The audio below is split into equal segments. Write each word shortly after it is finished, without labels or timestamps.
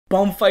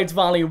Bum Fights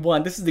Volume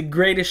 1. This is the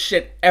greatest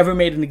shit ever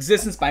made in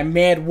existence by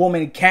man,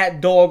 woman, cat,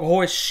 dog,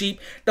 horse,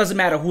 sheep. Doesn't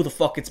matter who the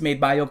fuck it's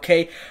made by,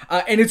 okay?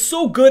 And it's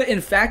so good,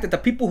 in fact, that the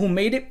people who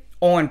made it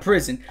are in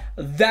prison.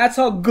 That's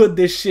how good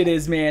this shit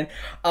is, man.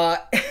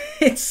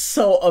 It's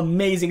so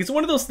amazing. It's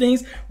one of those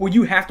things where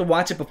you have to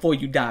watch it before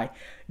you die.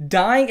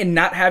 Dying and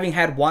not having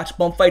had watched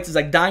bum fights is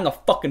like dying a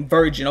fucking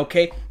virgin,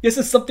 okay? This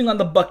is something on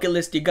the bucket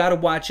list. You gotta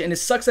watch it. And it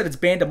sucks that it's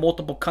banned in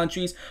multiple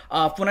countries.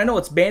 From what I know,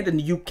 it's banned in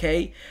the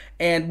UK,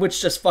 and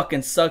which just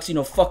fucking sucks. You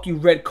know, fuck you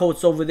red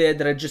coats over there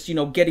that are just, you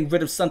know, getting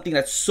rid of something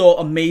that's so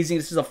amazing.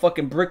 This is a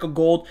fucking brick of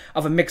gold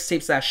of a mixtape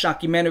 /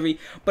 shockumentary.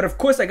 But of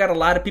course, I got a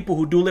lot of people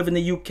who do live in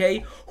the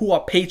UK who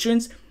are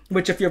patrons.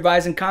 Which, if you're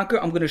Rise and Conquer,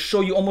 I'm going to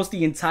show you almost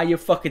the entire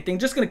fucking thing.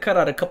 Just going to cut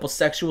out a couple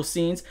sexual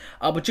scenes.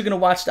 But you're going to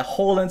watch the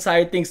whole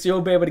entire thing, so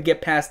you'll be able to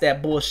get past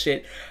that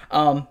bullshit.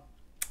 If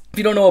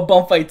you don't know what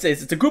Bum Fights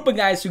is, it's a group of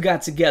guys who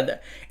got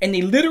together. And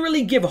they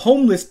literally give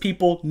homeless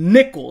people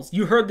nickels.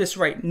 You heard this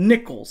right,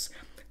 nickels.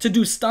 To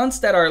do stunts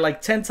that are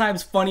like 10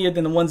 times funnier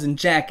than the ones in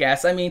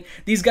Jackass. I mean,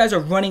 these guys are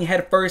running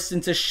headfirst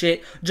into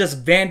shit,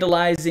 just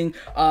vandalizing.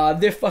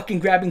 They're fucking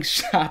grabbing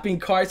shopping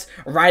carts,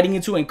 riding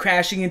into and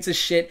crashing into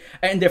shit,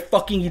 and they're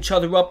fucking each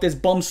other up. There's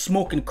bums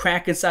smoking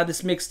crack inside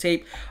this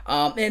mixtape.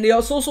 And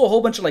there's also a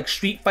whole bunch of like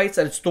street fights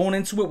that is thrown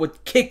into it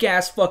with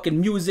kick-ass fucking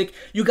music.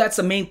 You got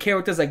some main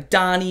characters like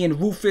Donnie and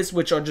Rufus,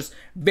 which are just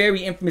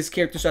very infamous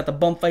characters throughout the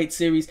Bum Fight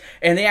series.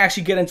 And they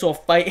actually get into a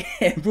fight,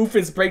 and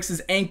Rufus breaks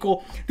his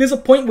ankle. There's a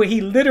point where he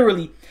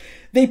literally,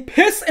 they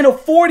piss in a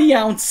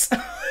 40-ounce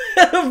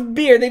of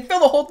beer. They fill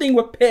the whole thing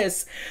with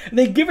piss.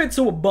 They give it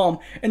to a bum,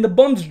 and the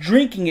bum's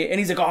drinking it, and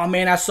he's like, oh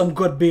man, that's some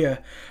good beer.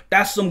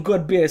 That's some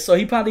good beer. So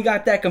he probably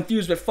got that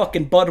confused with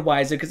fucking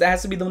Budweiser, because it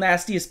has to be the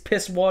nastiest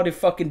piss water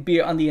fucking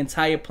beer on the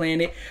entire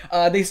planet.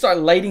 They start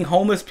lighting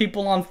homeless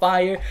people on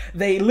fire.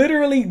 They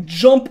literally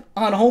jump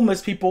on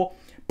homeless people,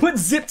 put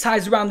zip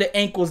ties around their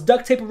ankles,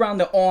 duct tape around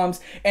their arms,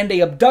 and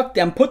they abduct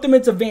them, put them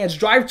into vans,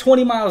 drive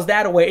 20 miles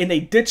that way, and they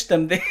ditch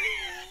them.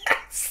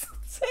 It's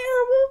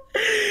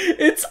terrible.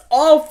 It's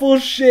awful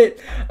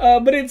shit,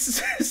 but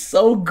it's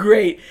so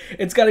great.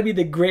 It's got to be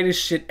the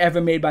greatest shit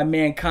ever made by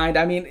mankind.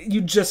 I mean,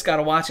 you just got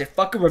to watch it.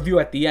 Fuck a review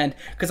at the end,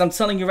 because I'm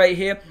telling you right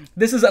here,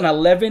 this is an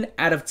 11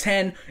 out of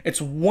 10.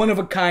 It's one of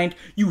a kind.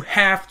 You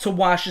have to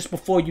watch this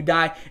before you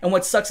die. And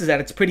what sucks is that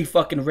it's pretty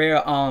fucking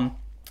rare.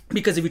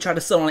 Because if you try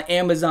to sell on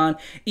Amazon,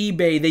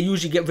 eBay, they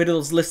usually get rid of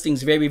those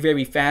listings very,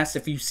 very fast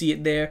if you see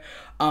it there.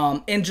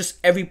 And just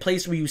every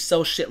place where you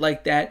sell shit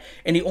like that.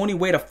 And the only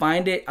way to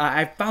find it,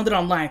 I found it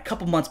online a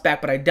couple months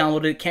back, but I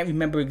downloaded it. Can't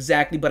remember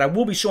exactly, but I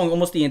will be showing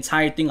almost the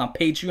entire thing on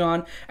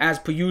Patreon as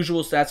per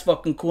usual, so that's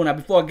fucking cool. Now,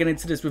 before I get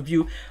into this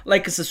review,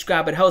 like and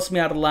subscribe. It helps me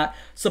out a lot.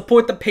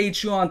 Support the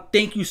Patreon.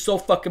 Thank you so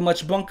fucking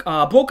much. Broke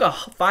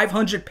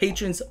 500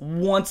 patrons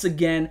once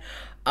again.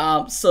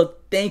 So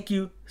thank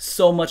you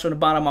so much from the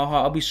bottom of my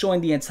heart. I'll be showing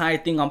the entire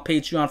thing on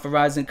Patreon for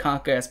Rise and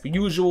Conquer as per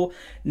usual.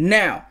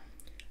 Now,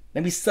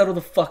 let me settle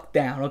the fuck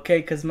down, okay?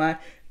 Because my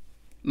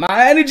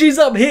energy's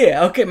up here.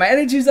 Okay, my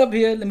energy's up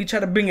here. Let me try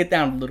to bring it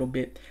down a little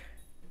bit.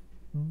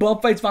 Bum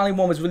Fights Volume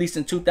 1 was released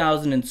in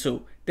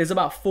 2002. There's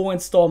about 4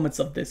 installments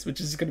of this, which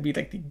is going to be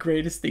like the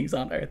greatest things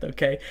on earth,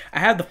 okay? I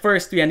have the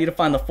first 3. I need to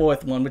find the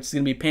 4th one, which is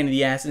going to be a pain in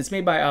the ass. And it's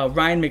made by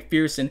Ryan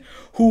McPherson,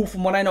 who,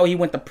 from what I know, he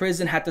went to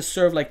prison, had to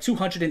serve like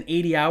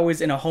 280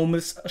 hours in a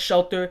homeless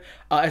shelter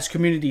as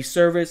community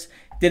service.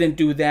 Didn't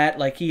do that.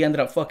 Like, he ended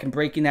up fucking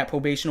breaking that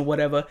probation or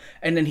whatever.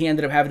 And then he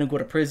ended up having to go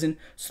to prison.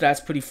 So that's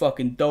pretty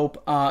fucking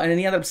dope. And then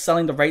he ended up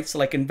selling the rights to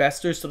like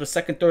investors. So the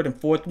 2nd, 3rd,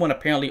 and 4th one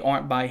apparently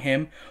aren't by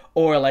him.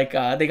 Or like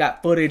they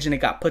got footage and it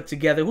got put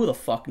together. Who the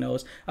fuck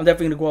knows? I'm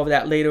definitely going to go over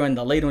that later in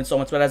the later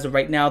installments. But as of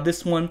right now,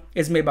 this one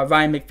is made by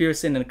Ryan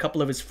McPherson and a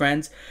couple of his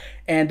friends.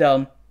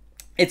 And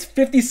it's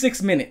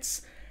 56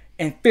 minutes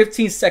and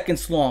 15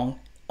 seconds long.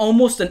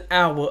 Almost an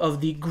hour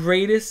of the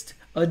greatest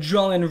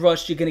adrenaline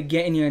rush you're gonna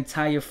get in your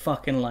entire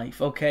fucking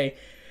life, okay?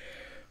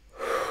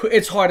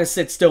 It's hard to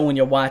sit still when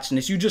you're watching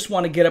this. You just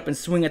want to get up and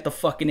swing at the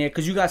fucking air,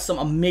 because you got some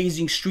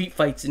amazing street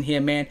fights in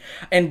here, man.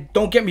 And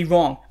don't get me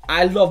wrong,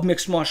 I love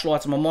mixed martial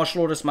arts. I'm a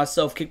martial artist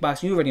myself,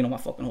 kickboxing. You already know my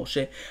fucking whole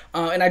shit.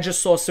 And I just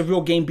saw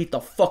Surreal Game beat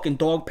the fucking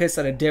dog piss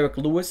out of Derek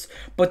Lewis.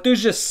 But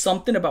there's just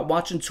something about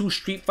watching 2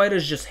 street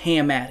fighters just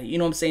ham at it. You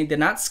know what I'm saying? They're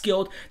not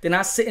skilled. They're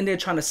not sitting there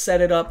trying to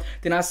set it up.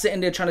 They're not sitting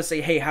there trying to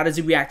say, hey, how does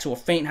he react to a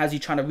feint? How's he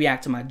trying to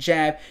react to my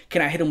jab?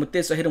 Can I hit him with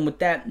this or hit him with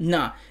that?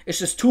 Nah. It's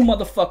just 2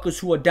 motherfuckers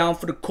who are down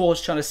for the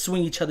cause trying to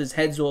swing each other's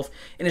heads off.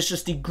 And it's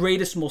just the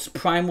greatest, most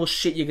primal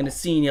shit you're going to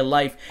see in your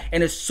life.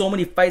 And there's so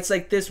many fights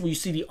like this where you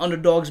see the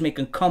underdogs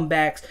making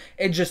comebacks.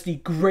 It's just the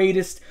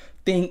greatest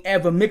thing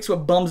ever, mixed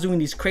with bums doing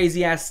these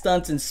crazy ass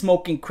stunts and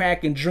smoking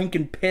crack and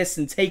drinking piss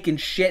and taking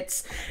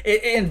shits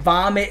and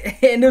vomit.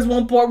 And there's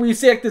one part where you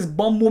see like this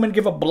bum woman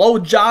give a blow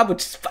job,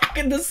 which is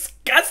fucking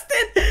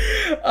disgusting.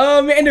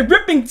 And they're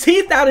ripping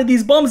teeth out of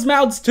these bums'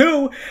 mouths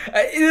too.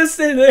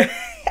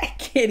 I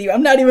can't even,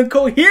 I'm not even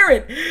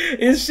coherent.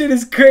 This shit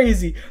is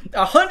crazy.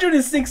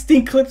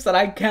 116 clips that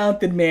I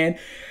counted, man.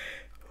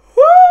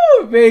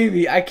 Woo,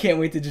 baby. I can't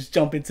wait to just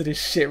jump into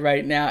this shit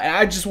right now. And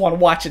I just want to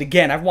watch it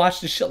again. I've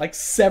watched this shit like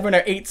 7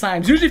 or 8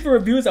 times. Usually for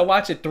reviews, I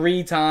watch it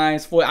 3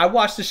 times. I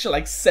watched this shit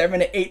like 7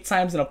 to 8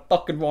 times in a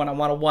fucking row, and I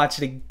want to watch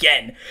it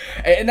again.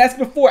 And that's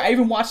before I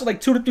even watched it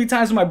like 2 to 3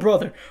 times with my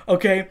brother,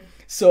 okay?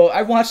 So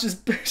I watched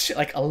this shit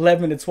like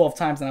 11 to 12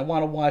 times, and I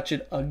want to watch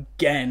it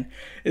again.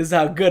 This is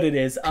how good it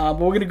is. But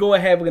we're going to go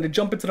ahead. We're going to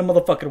jump into the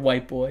motherfucking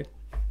whiteboard.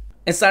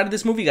 Inside of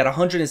this movie, you got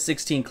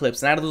 116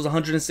 clips. And out of those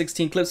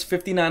 116 clips,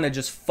 59 are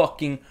just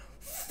fucking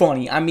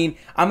funny. I mean,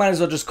 I might as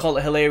well just call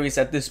it hilarious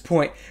at this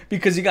point,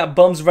 because you got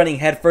bums running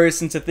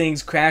headfirst into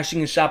things,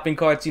 crashing in shopping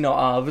carts. You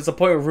know, there's a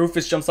point where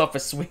Rufus jumps off a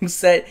swing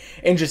set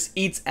and just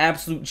eats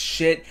absolute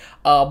shit.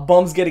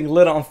 Bums getting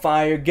lit on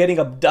fire, getting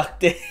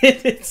abducted.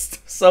 It's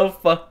so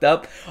fucked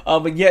up,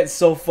 but yet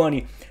so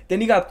funny. Then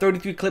you got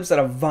 33 clips that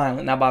are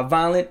violent. Now by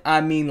violent,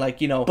 I mean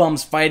like, you know,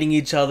 bums fighting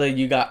each other.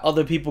 You got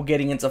other people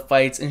getting into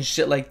fights and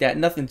shit like that.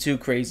 Nothing too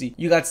crazy.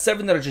 You got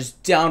 7 that are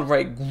just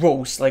downright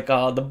gross. Like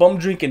the bum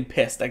drinking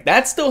piss. Like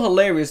that's still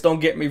hilarious,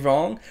 don't get me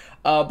wrong.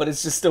 But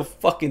it's just still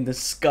fucking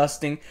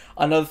disgusting.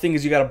 Another thing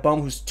is you got a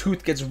bum whose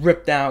tooth gets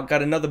ripped out.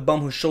 Got another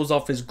bum who shows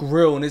off his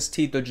grill and his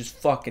teeth are just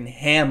fucking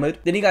hammered.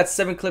 Then you got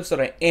 7 clips that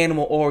are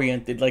animal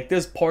oriented. Like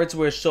there's parts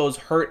where it shows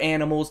hurt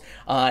animals,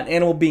 an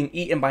animal being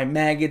eaten by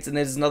maggots, and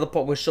there's another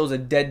part where it shows a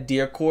dead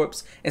deer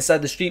corpse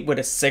inside the street with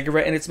a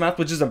cigarette in its mouth,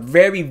 which is a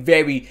very,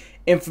 very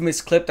infamous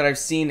clip that I've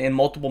seen in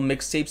multiple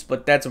mixtapes,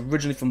 but that's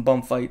originally from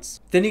bum fights.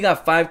 Then you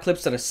got 5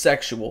 clips that are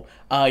sexual.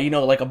 You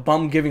know, like a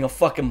bum giving a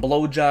fucking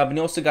blowjob, and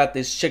you also got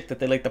this chick that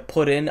they like to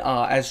put in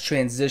as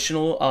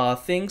transitional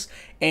things,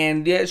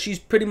 and yeah, she's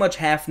pretty much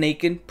half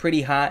naked,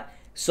 pretty hot,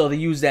 so they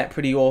use that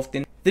pretty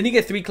often. Then you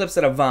get 3 clips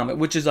that are vomit,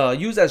 which is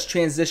used as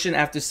transition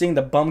after seeing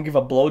the bum give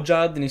a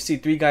blowjob. Then you see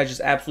 3 guys just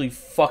absolutely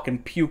fucking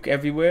puke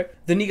everywhere.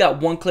 Then you got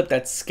 1 clip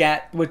that's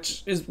scat,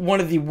 which is one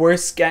of the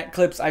worst scat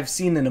clips I've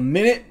seen in a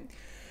minute.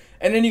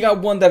 And then you got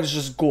 1 that is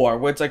just gore,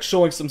 where it's like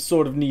showing some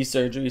sort of knee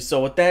surgery.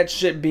 So with that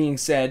shit being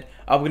said,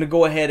 we're going to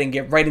go ahead and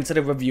get right into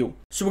the review.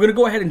 So we're going to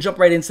go ahead and jump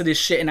right into this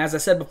shit. And as I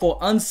said before,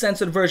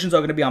 uncensored versions are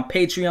going to be on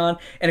Patreon.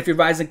 And if you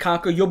Rise and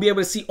Conquer, you'll be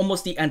able to see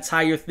almost the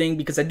entire thing,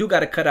 because I do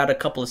got to cut out a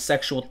couple of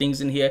sexual things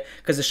in here,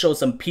 because it shows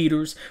some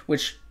Peters,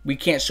 which we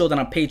can't show that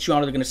on Patreon,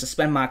 or they're going to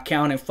suspend my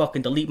account and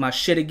fucking delete my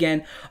shit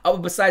again. But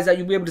besides that,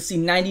 you'll be able to see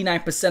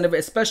 99% of it,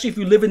 especially if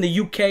you live in the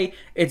UK.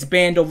 It's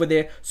banned over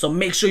there, so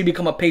make sure you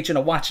become a patron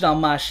and watch it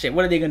on my shit.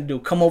 What are they going to do?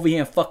 Come over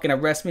here and fucking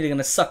arrest me? They're going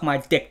to suck my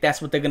dick.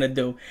 That's what they're going to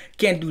do.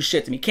 Can't do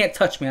shit to me. Can't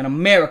touch me. I'm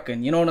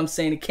American. You know what I'm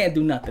saying? It can't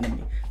do nothing to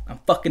me. I'm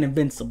fucking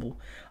invincible.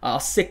 I'll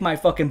sick my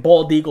fucking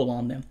bald eagle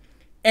on them.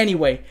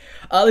 Anyway,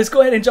 let's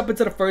go ahead and jump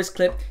into the first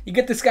clip. You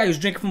get this guy who's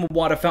drinking from a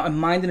water fountain,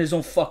 minding his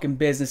own fucking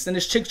business. Then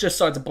this chick just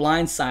starts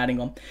blindsiding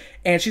him.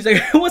 And she's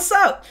like, what's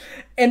up?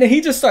 And then he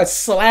just starts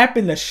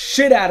slapping the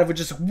shit out of her.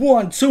 Just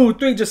 1, 2,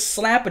 3, just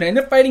slapping her. And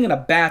they're fighting in a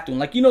bathroom.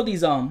 Like, you know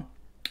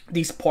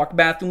these park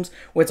bathrooms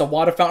where it's a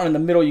water fountain in the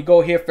middle. You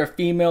go here for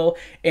female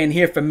and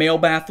here for male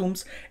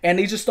bathrooms, and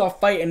they just start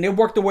fighting. They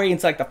work their way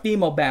into like the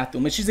female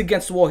bathroom, and she's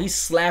against the wall. He's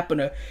slapping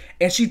her,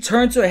 and she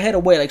turns her head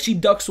away, like she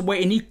ducks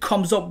away, and he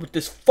comes up with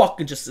this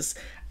fucking just this.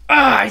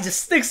 He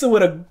just sticks her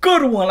with a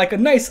good one, like a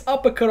nice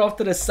uppercut off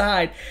to the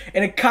side,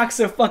 and it cocks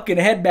her fucking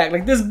head back.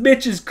 Like this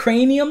bitch's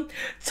cranium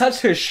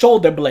touched her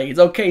shoulder blades,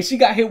 okay? She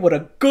got hit with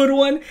a good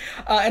one,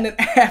 and then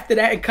after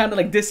that, it kind of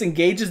like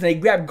disengages, and they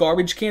grab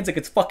garbage cans like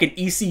it's fucking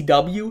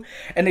ECW,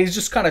 and they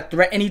just kind of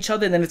threaten each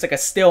other, and then it's like a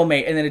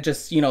stalemate, and then it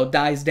just, you know,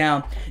 dies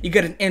down. You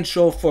get an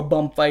intro for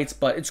bum fights,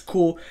 but it's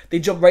cool. They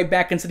jump right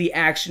back into the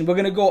action. We're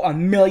gonna go a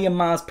million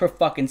miles per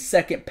fucking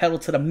second, pedal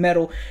to the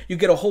metal. You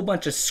get a whole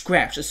bunch of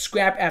scraps, just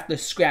scrap after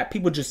scrap.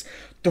 People just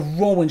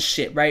throwing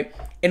shit, right?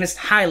 And it's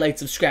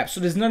highlights of scrap. So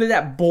there's none of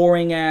that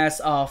boring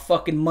ass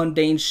fucking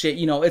mundane shit.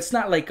 You know, it's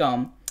not like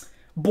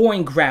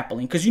boring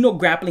grappling, because you know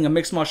grappling and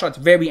mixed martial arts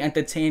very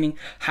entertaining,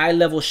 high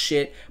level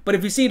shit. But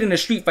if you see it in a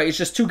street fight, it's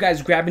just 2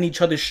 guys grabbing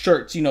each other's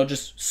shirts, you know,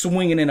 just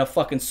swinging in a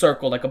fucking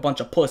circle like a bunch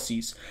of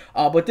pussies.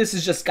 But this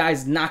is just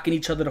guys knocking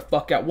each other the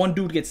fuck out. One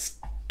dude gets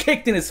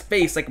kicked in his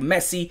face like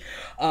Messi.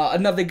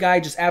 Another guy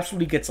just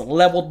absolutely gets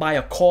leveled by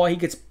a car. He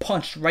gets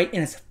punched right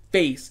in his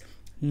face,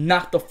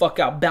 knocked the fuck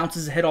out,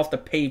 bounces his head off the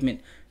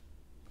pavement.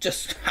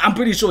 Just, I'm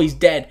pretty sure he's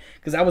dead,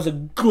 because that was a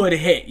good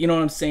hit, you know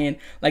what I'm saying?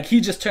 Like, he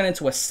just turned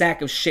into a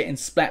sack of shit and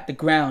splat the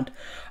ground.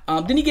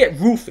 Then you get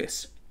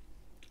Rufus,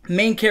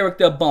 main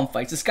character of bum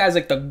fights. This guy's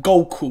like the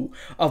Goku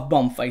of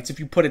bum fights, if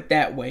you put it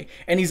that way.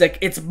 And he's like,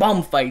 it's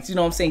bum fights, you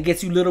know what I'm saying?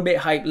 Gets you a little bit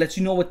hyped, lets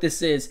you know what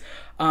this is.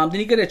 Then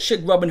you get a chick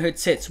rubbing her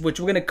tits, which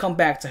we're going to come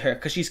back to her,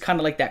 because she's kind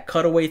of like that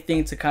cutaway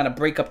thing to kind of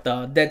break up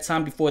the dead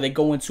time before they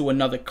go into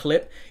another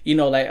clip. You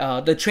know, like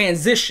the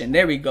transition,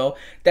 there we go.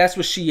 That's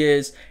what she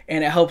is,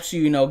 and it helps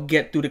you, you know,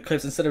 get through the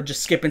clips instead of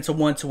just skipping to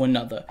one to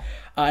another.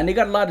 And they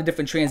got a lot of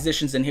different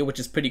transitions in here, which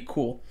is pretty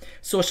cool.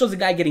 So it shows a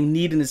guy getting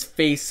kneed in his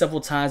face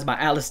several times by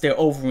Alistair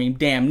Overeem,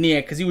 damn near,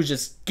 because he was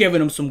just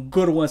giving him some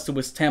good ones to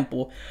his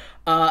temple.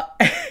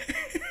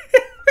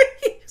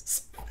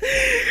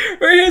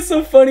 Right here's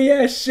some funny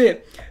ass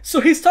shit. So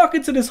he's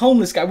talking to this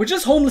homeless guy, which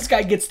this homeless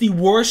guy gets the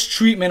worst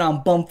treatment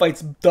on bum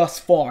fights thus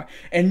far.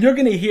 And you're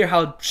gonna hear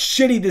how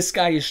shitty this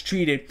guy is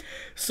treated.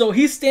 So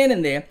he's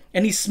standing there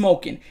and he's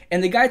smoking.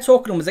 And the guy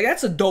talking to him is like,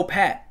 that's a dope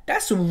hat.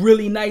 That's a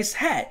really nice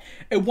hat.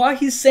 And while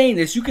he's saying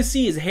this, you can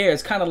see his hair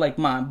is kind of like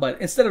mine.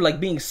 But instead of like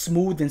being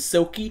smooth and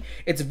silky,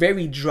 it's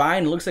very dry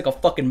and it looks like a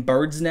fucking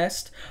bird's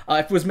nest.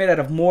 If it was made out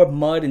of more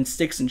mud and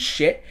sticks and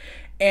shit.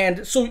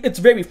 And so it's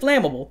very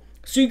flammable.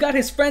 So you got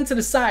his friend to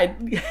the side,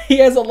 he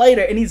has a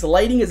lighter and he's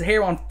lighting his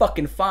hair on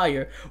fucking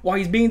fire while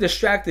he's being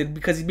distracted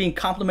because he's being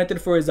complimented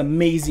for his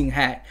amazing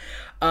hat.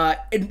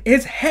 And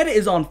his head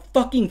is on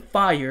fucking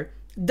fire,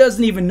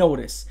 doesn't even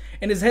notice.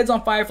 And his head's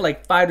on fire for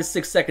like 5 to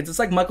 6 seconds. It's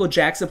like Michael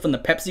Jackson from the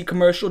Pepsi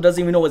commercial,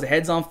 doesn't even know his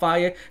head's on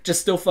fire, just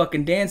still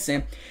fucking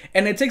dancing.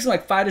 And it takes him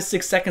like 5 to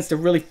 6 seconds to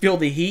really feel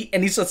the heat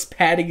and he starts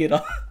patting it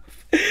off.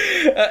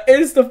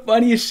 It's the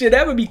funniest shit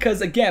ever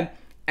because again,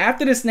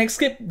 after this next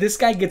clip, this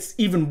guy gets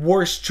even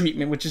worse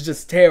treatment, which is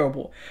just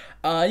terrible.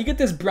 You get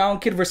this brown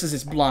kid versus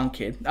this blonde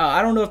kid.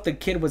 I don't know if the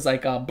kid was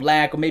like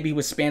black or maybe he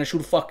was Spanish. Who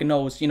the fucking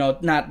knows? You know,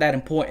 not that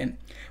important.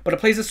 But it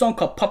plays a song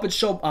called Puppet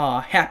Show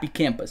Happy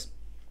Campers.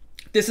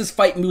 This is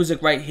fight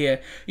music right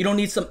here. You don't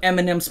need some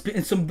Eminem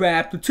spitting some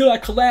rap. Until I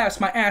collapse,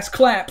 my ass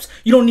claps.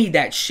 You don't need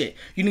that shit.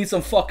 You need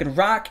some fucking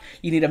rock.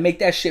 You need to make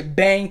that shit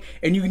bang.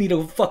 And you need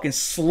to fucking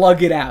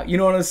slug it out. You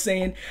know what I'm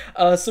saying?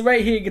 So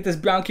right here, you get this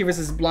brown kid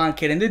versus this blonde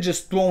kid. And they're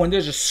just throwing, they're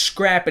just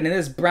scrapping. And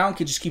this brown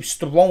kid just keeps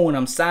throwing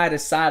them side to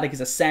side like he's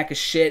a sack of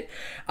shit.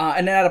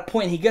 And then at a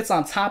point, he gets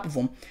on top of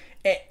him.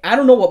 I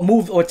don't know what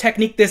move or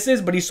technique this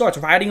is, but he starts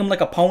riding him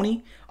like a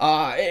pony.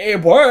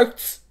 It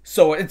works.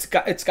 So it's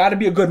got to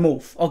be a good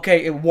move.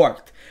 Okay, it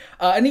worked.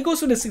 And he goes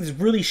through this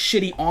really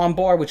shitty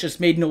armbar, which just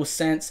made no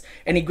sense.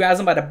 And he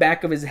grabs him by the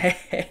back of his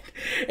head.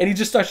 And he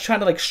just starts trying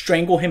to like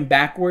strangle him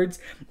backwards.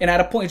 And at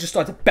a point, he just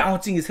starts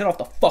bouncing his head off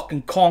the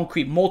fucking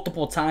concrete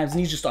multiple times.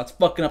 And he just starts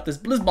fucking up. This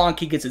blonde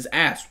kid gets his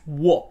ass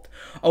whooped.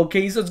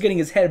 Okay, he starts getting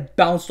his head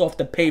bounced off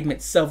the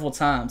pavement several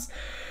times.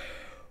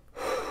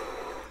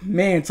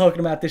 Man,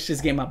 talking about this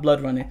shit's getting my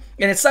blood running.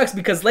 And it sucks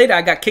because later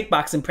I got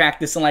kickboxing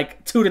practice in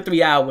like 2 to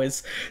 3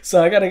 hours.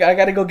 So I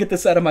gotta go get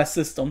this out of my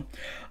system.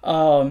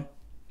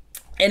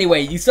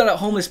 Anyway, you saw that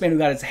homeless man who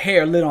got his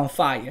hair lit on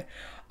fire.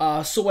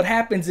 So what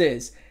happens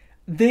is,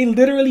 they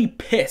literally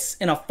piss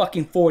in a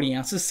fucking 40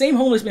 ounce. The same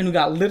homeless man who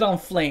got lit on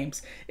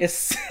flames is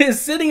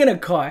sitting in a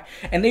car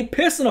and they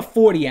piss in a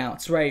 40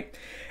 ounce, right?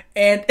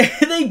 And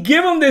they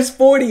give him this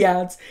 40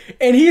 ounce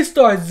and he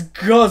starts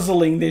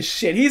guzzling this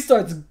shit. He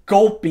starts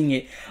gulping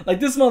it. Like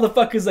this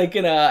motherfucker's like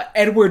in a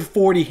Edward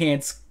 40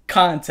 hands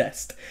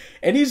contest.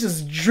 And he's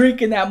just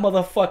drinking that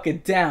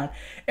motherfucker down.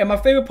 And my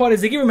favorite part is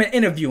they give him an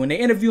interview. And they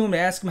interview him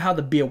and ask him how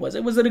the beer was.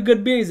 Was it a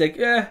good beer? He's like,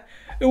 yeah,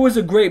 it was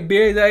a great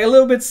beer. He's like, a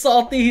little bit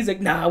salty. He's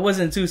like, nah, it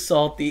wasn't too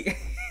salty.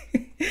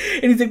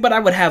 And he's like, but I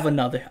would have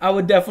another. I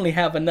would definitely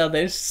have another.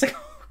 It's just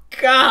like,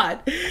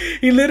 God,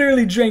 he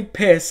literally drank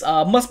piss.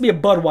 Must be a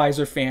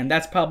Budweiser fan.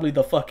 That's probably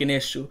the fucking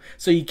issue.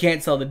 So you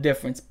can't tell the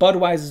difference.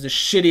 Budweiser is the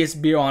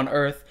shittiest beer on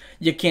earth.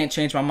 You can't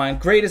change my mind.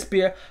 Greatest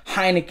beer,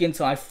 Heineken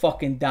till I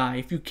fucking die.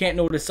 If you can't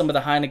notice some of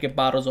the Heineken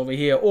bottles over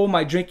here or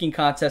my drinking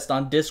contest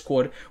on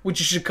Discord,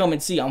 which you should come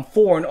and see. I'm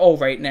 4-0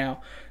 right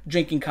now.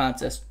 Drinking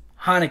contest.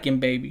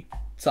 Heineken, baby.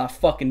 Till I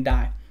fucking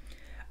die.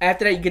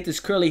 After that, you get this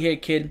curly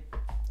haired kid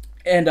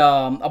and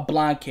a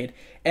blonde kid.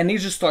 And they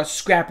just start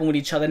scrapping with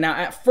each other. Now,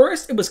 at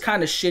first, it was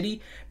kind of shitty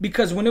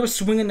because when they were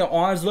swinging their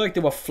arms, it looked like they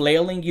were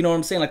flailing. You know what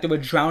I'm saying? Like they were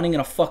drowning in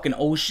a fucking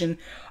ocean.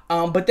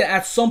 But then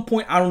at some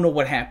point, I don't know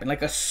what happened.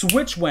 Like a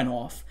switch went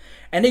off.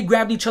 And they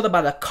grabbed each other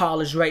by the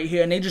collars right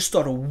here. And they just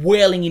started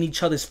wailing in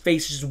each other's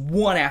faces.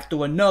 One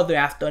after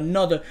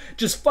another.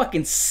 Just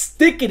fucking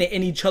sticking it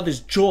in each other's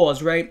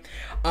jaws, right?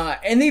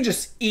 And they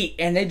just eat.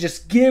 And they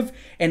just give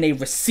and they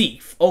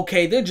receive.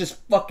 Okay? They're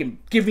just fucking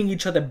giving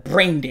each other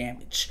brain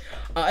damage.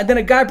 And then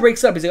a guy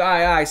breaks up. He's like,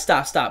 all right,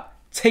 stop.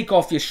 Take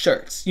off your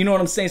shirts. You know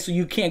what I'm saying? So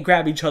you can't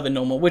grab each other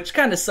no more. Which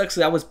kind of sucks.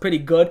 That was pretty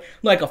good.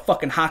 Like a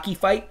fucking hockey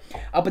fight.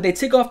 But they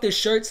take off their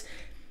shirts.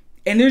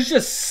 And there's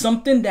just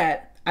something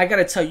that I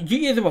gotta tell you.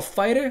 You're either a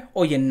fighter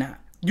or you're not.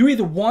 You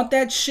either want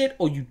that shit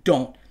or you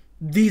don't.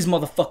 These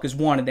motherfuckers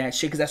wanted that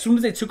shit. Because as soon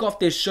as they took off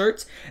their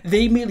shirts,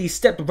 they immediately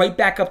stepped right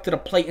back up to the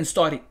plate and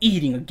started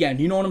eating again.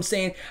 You know what I'm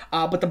saying?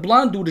 But the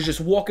blonde dude is just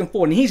walking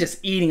forward and he's just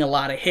eating a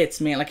lot of hits,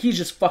 man. Like he's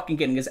just fucking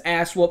getting his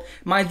ass whooped.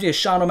 Reminds me of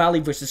Sean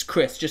O'Malley versus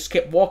Chris. Just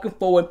kept walking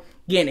forward,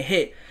 getting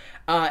hit.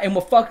 And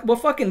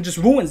what fucking just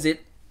ruins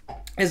it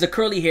is a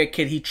curly haired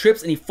kid. He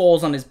trips and he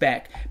falls on his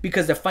back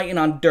because they're fighting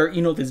on dirt.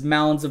 You know, there's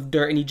mounds of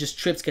dirt and he just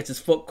trips, gets his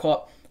foot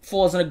caught,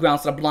 falls on the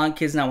ground. So the blonde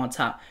kid's now on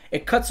top.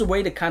 It cuts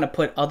away to kind of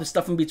put other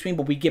stuff in between,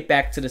 but we get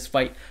back to this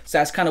fight. So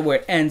that's kind of where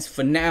it ends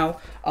for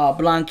now.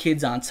 Blonde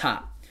kid's on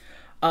top.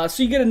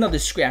 So you get another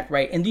scrap,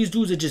 right? And these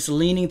dudes are just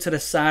leaning to the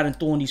side and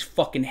throwing these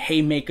fucking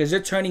haymakers. They're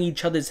turning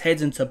each other's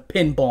heads into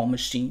pinball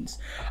machines.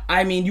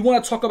 I mean, you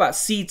want to talk about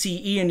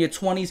CTE in your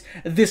 20s?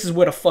 This is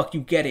where the fuck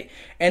you get it.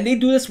 And they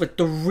do this for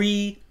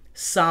 3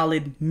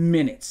 solid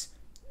minutes.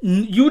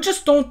 You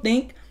just don't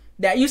think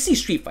that you see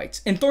street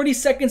fights. In 30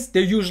 seconds,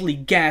 they're usually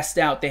gassed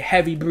out. They're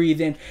heavy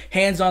breathing,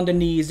 hands on the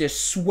knees, they're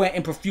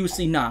sweating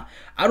profusely. Nah,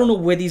 I don't know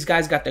where these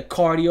guys got the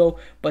cardio,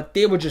 but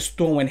they were just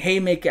throwing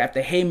haymaker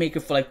after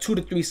haymaker for like 2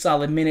 to 3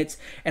 solid minutes.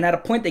 And at a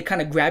point, they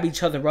kind of grab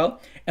each other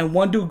up, and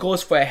one dude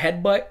goes for a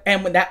headbutt.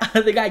 And when that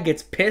other guy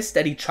gets pissed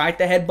that he tried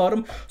to headbutt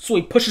him, so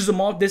he pushes him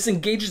off,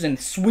 disengages, and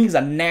swings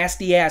a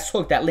nasty ass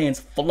hook that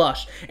lands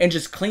flush and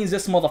just cleans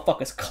this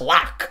motherfucker's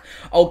clock.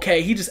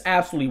 Okay, he just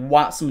absolutely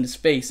whops him in his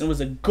face. It was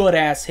a good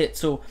ass hit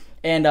too,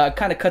 and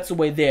kind of cuts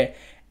away there.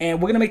 And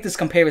we're gonna make this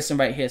comparison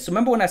right here. So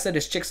remember when I said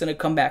this chick's gonna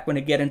come back when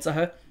they get into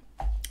her?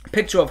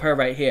 Picture of her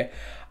right here.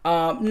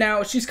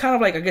 Now she's kind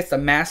of like, I guess, the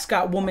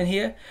mascot woman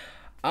here.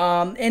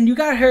 And you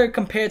got her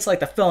compared to like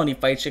the Felony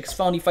Fight chick.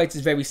 Felony Fights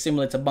is very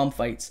similar to Bum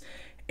Fights.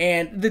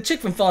 And the chick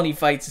from Felony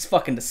Fights is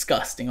fucking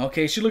disgusting,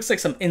 okay? She looks like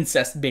some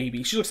incest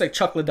baby. She looks like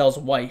Chuck Liddell's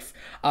wife.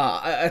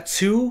 A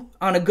 2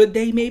 on a good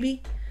day,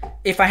 maybe?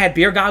 If I had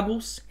beer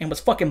goggles and was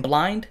fucking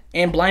blind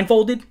and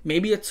blindfolded,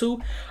 maybe a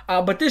 2.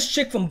 But this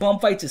chick from Bum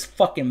Fights is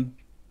fucking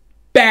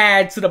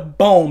bad to the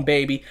bone,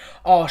 baby.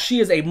 Oh, she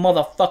is a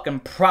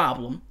motherfucking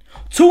problem.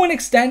 To an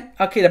extent,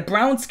 okay, the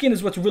brown skin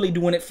is what's really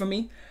doing it for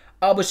me.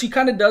 But she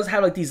kind of does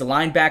have like these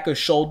linebacker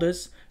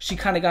shoulders. She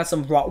kind of got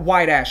some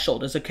wide ass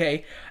shoulders,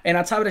 okay? And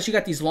on top of that, she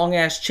got these long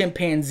ass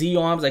chimpanzee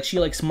arms, like she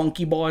likes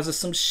monkey bars or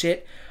some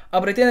shit.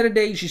 But at the end of the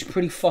day, she's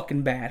pretty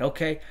fucking bad,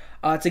 okay?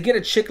 To get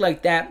a chick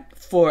like that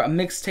for a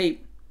mixtape,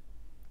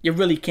 you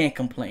really can't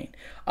complain.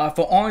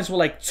 For arms were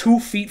like 2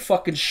 feet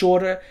fucking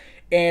shorter,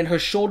 and her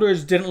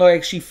shoulders didn't look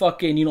like she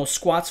fucking, you know,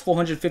 squats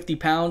 450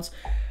 pounds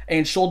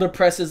and shoulder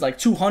presses like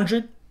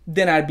 200,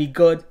 then I'd be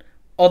good.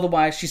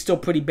 Otherwise, she's still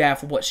pretty bad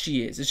for what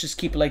she is. Let's just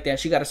keep it like that.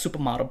 She got a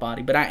supermodel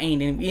body, but I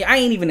ain't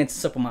even into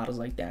supermodels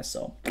like that,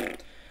 so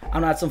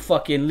I'm not some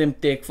fucking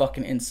limp dick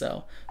fucking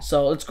incel.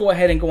 So let's go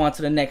ahead and go on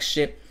to the next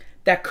shit.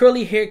 That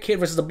curly hair kid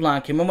versus the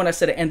blonde kid. Remember when I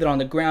said it ended on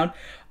the ground?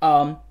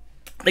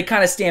 They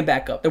kind of stand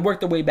back up. They work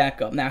their way back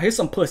up. Now, here's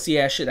some pussy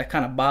ass shit that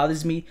kind of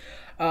bothers me.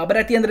 But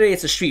at the end of the day,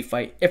 it's a street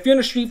fight. If you're in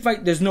a street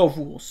fight, there's no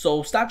rules.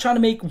 So stop trying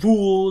to make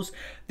rules.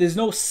 There's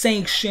no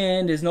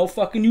sanction. There's no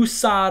fucking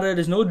USADA.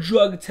 There's no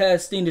drug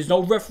testing. There's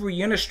no referee.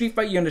 You're in a street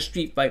fight, you're in a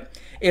street fight.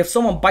 If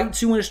someone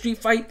bites you in a street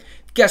fight,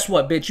 guess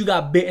what, bitch? You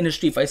got bit in a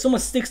street fight. Someone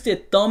sticks their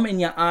thumb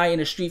in your eye in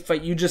a street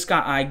fight, you just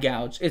got eye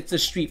gouged. It's a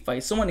street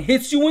fight. Someone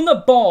hits you in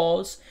the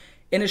balls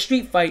in a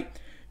street fight,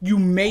 you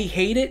may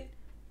hate it,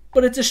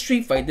 but it's a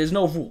street fight. There's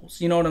no rules.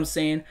 You know what I'm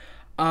saying?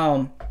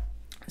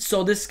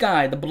 So this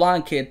guy, the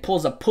blonde kid,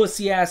 pulls a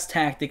pussy-ass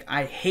tactic.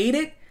 I hate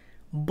it,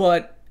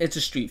 but it's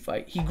a street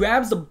fight. He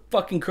grabs the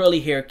fucking curly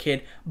hair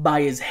kid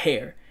by his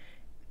hair.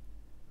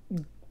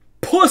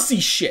 Pussy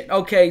shit,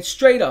 okay?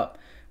 Straight up.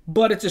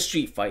 But it's a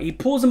street fight. He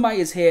pulls him by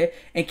his hair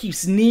and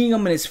keeps kneeing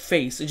him in his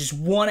face. It's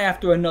just one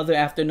after another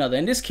after another.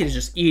 And this kid is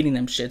just eating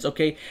them shits,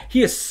 okay?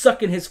 He is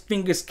sucking his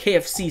fingers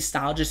KFC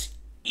style, just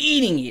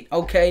eating it,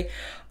 okay?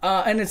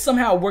 And then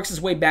somehow works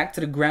his way back to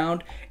the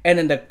ground, and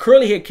then the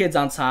curly hair kid's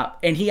on top,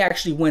 and he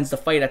actually wins the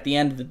fight at the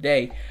end of the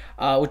day,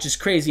 which is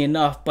crazy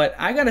enough. But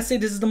I gotta say,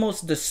 this is the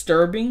most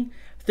disturbing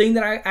thing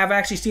that I've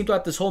actually seen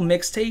throughout this whole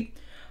mixtape.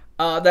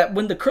 That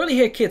when the curly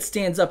hair kid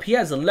stands up, he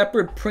has a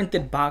leopard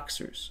printed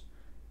boxers.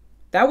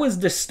 That was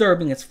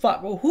disturbing as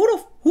fuck. Well,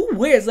 who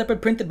wears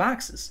leopard printed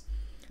boxers?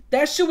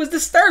 That shit was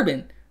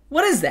disturbing.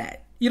 What is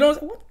that? You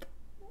know,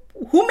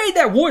 who made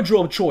that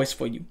wardrobe choice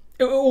for you?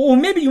 Or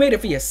maybe you made it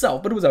for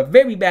yourself, but it was a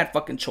very bad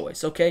fucking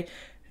choice, okay?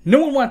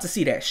 No one wanted to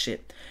see that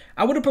shit.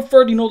 I would have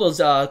preferred, you know, those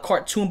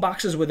cartoon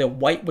boxes where they're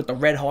white with the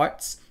red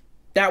hearts.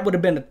 That would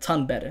have been a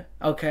ton better,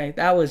 okay?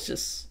 That was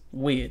just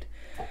weird.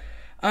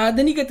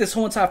 Then you get this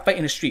whole entire fight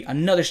in the street.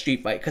 Another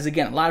street fight, because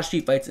again, a lot of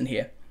street fights in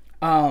here.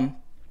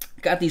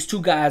 Got these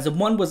two guys, and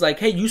one was like,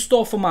 hey, you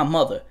stole from my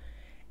mother.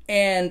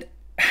 And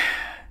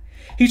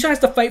he tries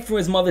to fight for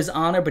his mother's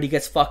honor, but he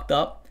gets fucked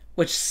up,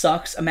 which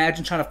sucks.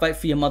 Imagine trying to fight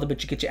for your mother,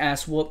 but you get your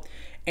ass whooped.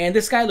 And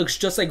this guy looks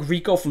just like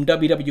Rico from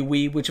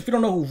WWE, which if you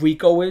don't know who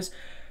Rico is,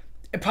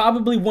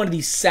 probably one of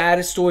the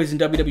saddest stories in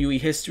WWE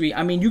history.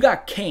 I mean, you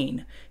got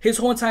Kane. His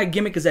whole entire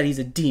gimmick is that he's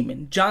a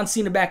demon. John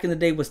Cena back in the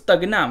day was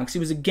Thugonomics. He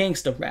was a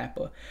gangster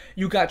rapper.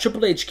 You got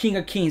Triple H, King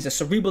of Kings, the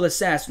Cerebral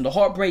Assassin, the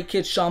Heartbreak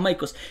Kid, Shawn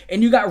Michaels.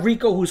 And you got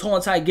Rico, whose whole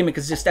entire gimmick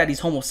is just that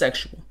he's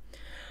homosexual.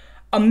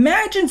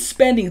 Imagine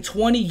spending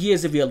 20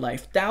 years of your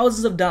life,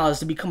 thousands of dollars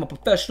to become a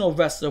professional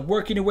wrestler,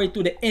 working your way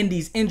through the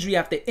indies, injury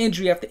after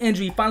injury after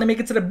injury, finally make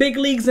it to the big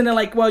leagues, and they're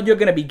like, well, you're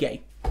going to be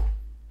gay.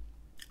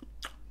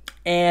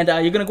 And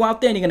you're going to go out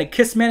there and you're going to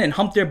kiss men and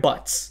hump their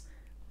butts.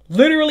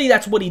 Literally,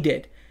 that's what he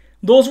did.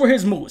 Those were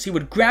his moves. He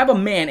would grab a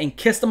man and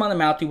kiss them on the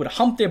mouth. He would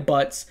hump their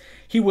butts.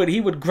 He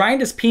would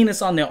grind his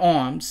penis on their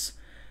arms.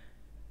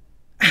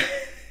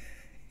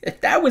 If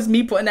that was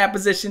me put in that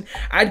position,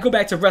 I'd go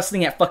back to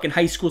wrestling at fucking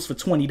high schools for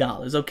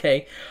 $20,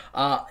 okay?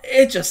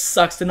 It just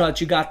sucks to know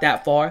that you got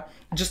that far.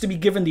 Just to be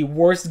given the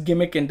worst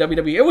gimmick in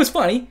WWE. It was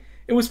funny.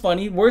 It was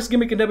funny. Worst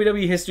gimmick in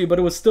WWE history, but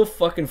it was still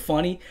fucking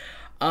funny.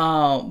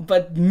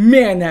 But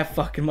man, that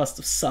fucking must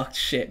have sucked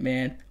shit,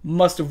 man.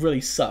 Must have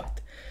really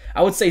sucked.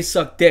 I would say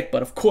suck dick,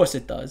 but of course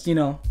it does, you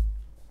know.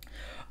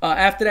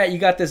 After that, you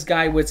got this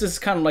guy, which this is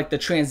kind of like the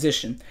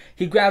transition.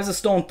 He grabs a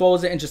stone,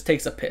 throws it, and just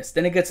takes a piss.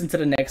 Then it gets into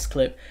the next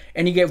clip,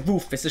 and you get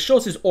Rufus. It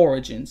shows his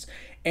origins.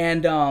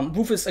 And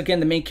Rufus, again,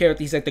 the main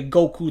character, he's like the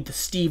Goku, the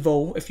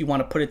Steve-O, if you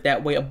want to put it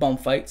that way, of bum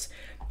fights.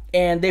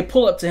 And they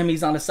pull up to him,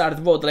 he's on the side of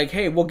the road. They're like,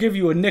 hey, we'll give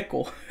you a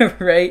nickel,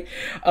 right,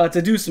 to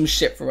do some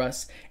shit for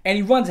us. And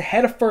he runs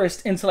head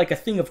first into like a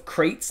thing of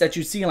crates that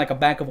you see in like a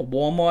back of a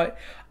Walmart.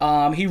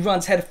 He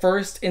runs head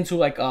first into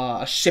like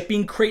a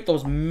shipping crate,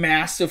 those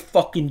massive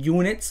fucking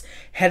units.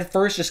 Head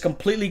first, just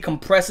completely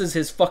compresses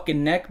his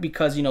fucking neck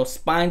because, you know,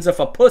 spines are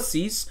for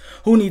pussies.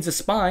 Who needs a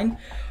spine?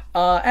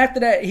 After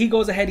that, he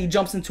goes ahead, he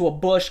jumps into a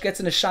bush, gets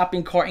in a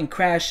shopping cart and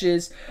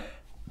crashes.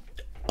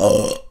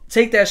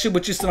 Take that shit,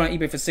 which is still on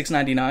eBay for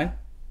 $6.99.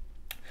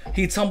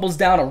 He tumbles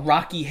down a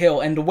rocky hill,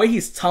 and the way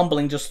he's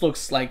tumbling just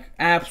looks like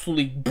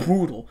absolutely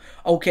brutal.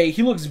 Okay,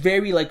 he looks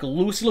very like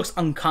loose. He looks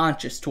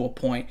unconscious to a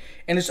point,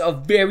 and it's a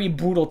very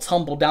brutal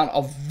tumble down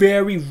a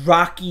very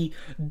rocky,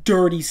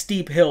 dirty,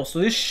 steep hill. So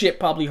this shit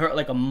probably hurt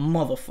like a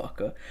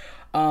motherfucker.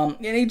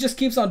 And he just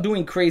keeps on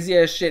doing crazy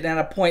ass shit. And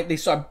at a point, they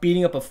start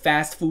beating up a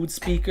fast food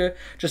speaker,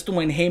 just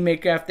doing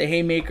haymaker after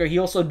haymaker. He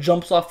also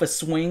jumps off a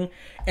swing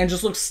and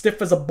just looks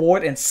stiff as a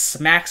board and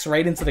smacks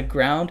right into the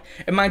ground.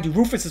 And mind you,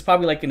 Rufus is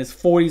probably like in his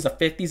 40s or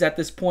 50s at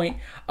this point,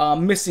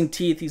 missing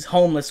teeth. He's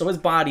homeless, so his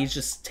body's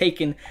just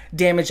taking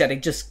damage that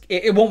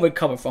it won't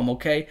recover from.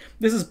 Okay,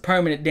 this is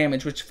permanent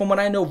damage, which from what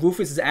I know,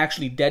 Rufus is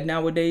actually dead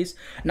nowadays.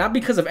 Not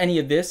because of any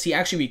of this. He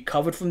actually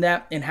recovered from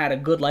that and had a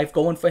good life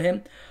going for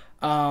him.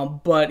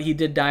 But he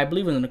did die, I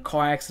believe, in a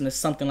car accident or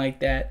something like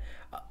that,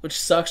 which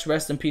sucks.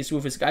 Rest in peace,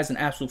 Rufus. This guy's an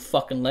absolute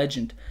fucking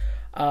legend.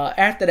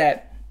 After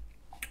that,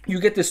 you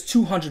get this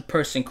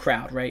 200-person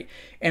crowd, right?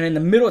 And in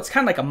the middle, it's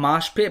kind of like a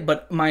mosh pit,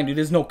 but mind you,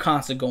 there's no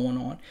concert going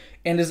on.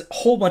 And there's a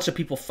whole bunch of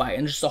people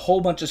fighting, just a whole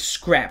bunch of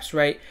scraps,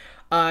 right?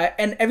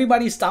 And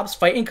everybody stops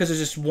fighting because there's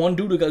this one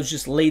dude who's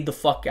just laid the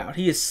fuck out.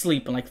 He is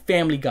sleeping like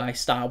Family Guy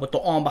style with the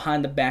arm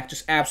behind the back,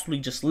 just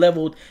absolutely just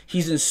leveled.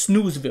 He's in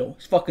snoozeville.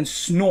 He's fucking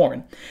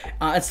snoring.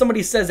 And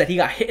somebody says that he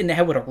got hit in the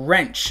head with a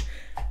wrench.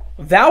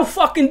 Thou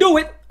fucking do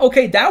it.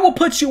 Okay, that will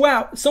put you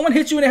out. Someone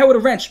hits you in the head with a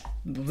wrench.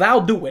 Thou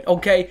do it,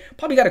 okay?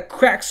 Probably got a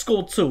cracked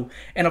skull too.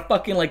 And a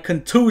fucking like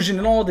contusion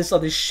and all this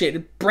other shit.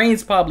 His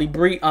brain's probably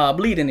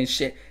bleeding and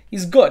shit.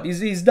 He's good.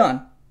 He's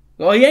done.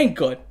 Well, he ain't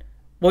good.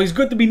 Well, he's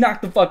good to be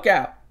knocked the fuck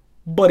out,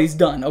 but he's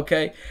done,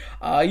 okay?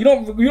 You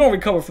don't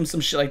recover from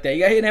some shit like that. You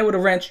got hit in the head with a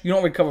wrench, you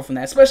don't recover from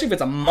that. Especially if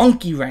it's a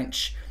monkey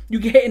wrench. You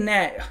get hit in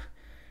that,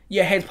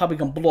 your head's probably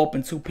gonna blow up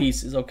in 2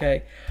 pieces,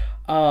 okay?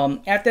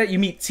 After that, you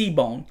meet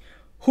T-Bone.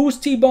 Who's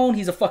T-Bone?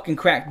 He's a fucking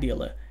crack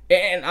dealer.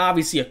 And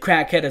obviously a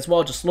crackhead as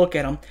well. Just look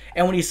at him.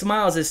 And when he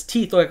smiles, his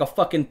teeth are like a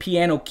fucking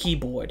piano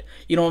keyboard.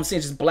 You know what I'm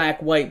saying? Just black,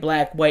 white,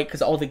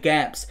 because of all the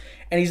gaps.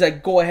 And he's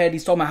like, go ahead.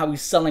 He's talking about how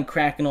he's selling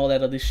crack and all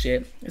that other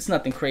shit. It's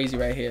nothing crazy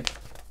right here.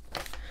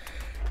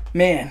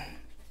 Man.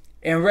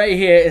 And right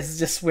here is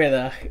just where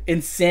the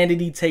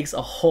insanity takes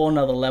a whole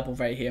nother level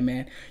right here,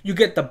 man. You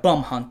get the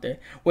Bum Hunter,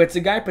 where it's a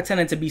guy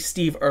pretending to be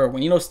Steve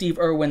Irwin. You know Steve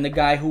Irwin, the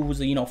guy who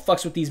was, you know,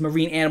 fucks with these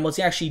marine animals.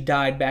 He actually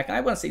died back,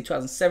 I want to say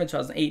 2007,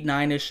 2008,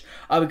 9-ish,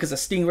 because a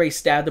stingray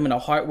stabbed him in the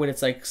heart with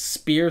its, like,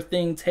 spear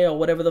thing, tail,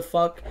 whatever the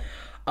fuck.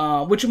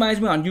 Which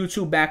reminds me on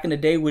YouTube back in the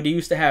day where they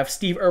used to have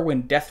Steve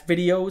Irwin death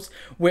videos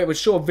where it would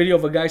show a video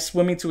of a guy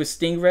swimming to a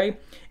stingray,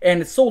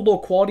 and it's so low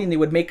quality and they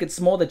would make it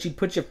small that you'd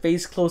put your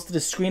face close to the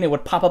screen. It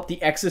would pop up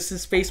the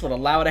Exorcist face with a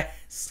loud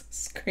ass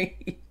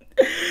scream.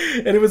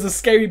 And it was a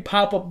scary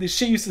pop-up. This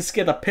shit used to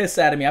scare the piss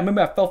out of me. I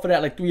remember I fell for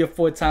that like 3 or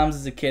 4 times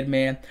as a kid,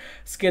 man.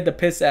 Scared the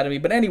piss out of me.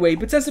 But anyway, he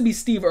pretends to be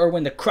Steve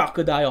Irwin, the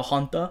crocodile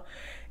hunter.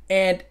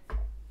 And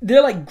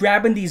they're like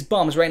grabbing these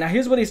bums, right? Now,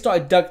 here's where they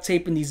start duct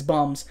taping these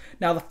bums.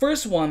 Now, the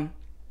first one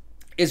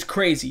is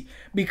crazy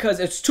because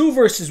it's 2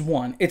 versus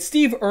 1. It's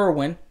Steve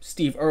Irwin,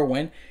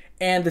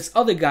 and this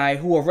other guy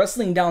who are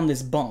wrestling down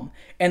this bum.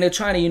 And they're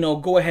trying to, you know,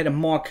 go ahead and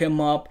mark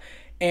him up.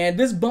 And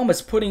this bum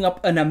is putting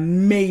up an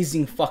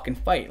amazing fucking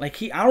fight.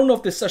 Like, I don't know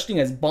if there's such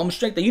thing as bum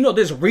strength. You know,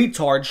 there's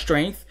retard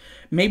strength.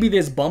 Maybe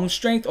there's bum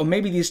strength, or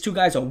maybe these 2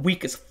 guys are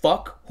weak as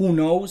fuck. Who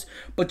knows?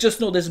 But just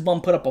know this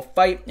bum put up a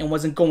fight and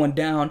wasn't going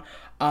down.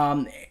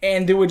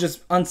 And they were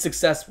just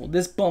unsuccessful.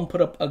 This bum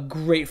put up a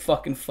great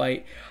fucking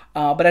fight.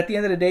 But at the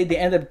end of the day, they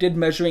ended up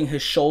measuring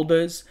his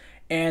shoulders.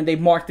 And they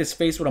marked his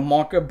face with a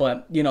marker,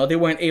 but, you know, they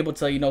weren't able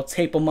to, you know,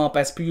 tape him up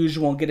as per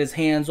usual and get his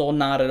hands all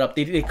knotted up.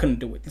 They couldn't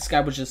do it. This guy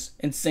was just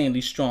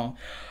insanely strong.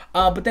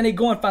 But then they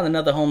go and find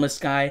another homeless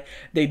guy.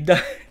 They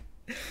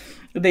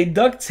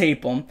duct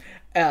tape him.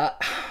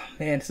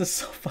 Man, this is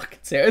so fucking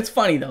terrible. It's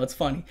funny, though. It's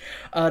funny.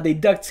 They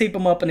duct tape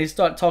him up and they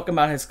start talking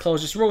about his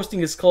clothes, just roasting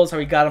his clothes, how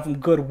he got them from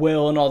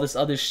Goodwill and all this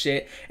other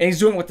shit. And he's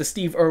doing it with the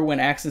Steve Irwin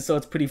accent, so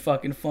it's pretty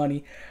fucking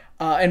funny.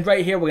 And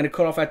right here, we're going to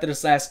cut off after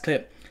this last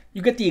clip.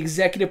 You get the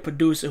executive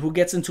producer who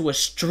gets into a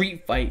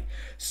street fight.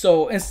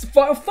 So, and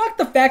fuck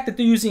the fact that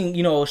they're using,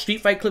 you know, street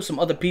fight clips from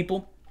other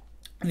people.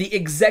 The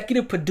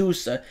executive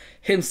producer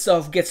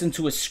himself gets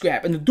into a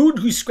scrap. And the dude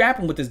who's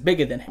scrapping with is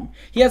bigger than him.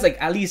 He has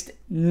like at least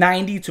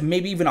 90 to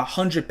maybe even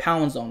 100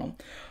 pounds on him.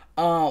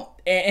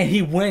 And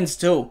he wins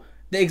too.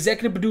 The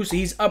executive producer,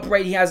 he's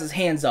upright, he has his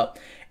hands up.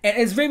 And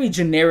it's very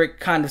generic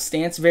kind of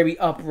stance, very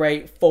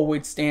upright,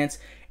 forward stance.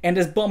 And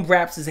this bum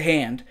wraps his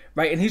hand,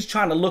 right? And he's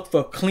trying to look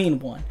for a clean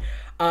one.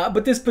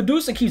 But this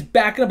producer keeps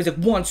backing up. He's like,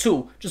 1,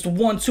 2, just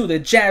 1, 2. They're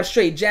jab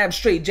straight, jab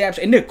straight, jab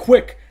straight. And they're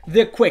quick.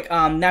 They're quick.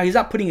 Now he's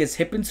not putting his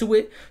hip into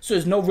it, so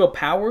there's no real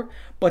power.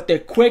 But they're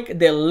quick.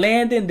 They're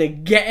landing. They're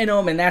getting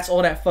him, and that's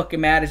all that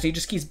fucking matters. He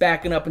just keeps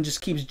backing up and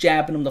just keeps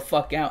jabbing him the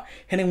fuck out,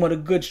 hitting him with a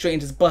good straight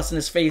and just busting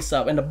his face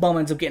up. And the bum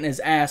ends up getting his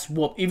ass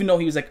whooped, even though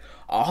he was like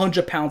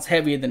 100 pounds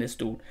heavier than this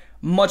dude.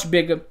 Much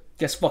bigger.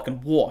 Gets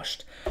fucking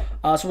washed.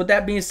 So with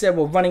that being said,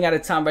 we're running out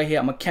of time right here.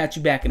 I'm gonna catch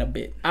you back in a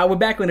bit. We're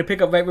back when to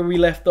pick up right where we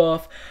left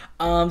off.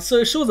 So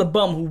it shows a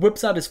bum who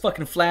whips out his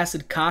fucking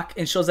flaccid cock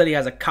and shows that he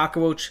has a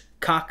cockroach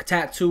cock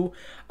tattoo.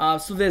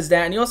 So there's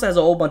that, and he also has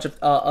a whole bunch of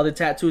other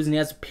tattoos, and he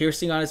has a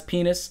piercing on his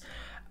penis.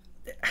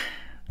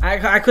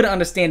 I couldn't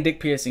understand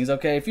dick piercings,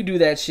 okay? If you do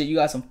that shit, you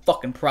got some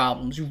fucking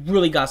problems. You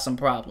really got some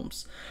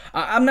problems.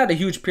 I'm not a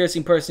huge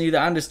piercing person either.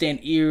 I understand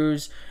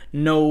ears,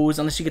 nose,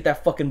 unless you get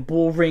that fucking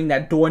bull ring,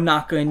 that door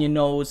knocker in your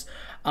nose.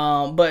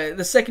 But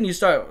the second you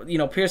start,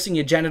 piercing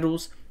your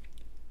genitals,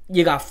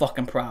 you got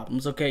fucking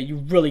problems, okay? You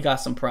really got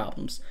some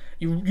problems.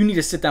 You need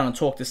to sit down and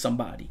talk to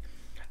somebody.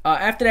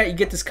 After that, you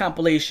get this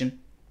compilation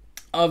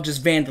of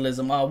just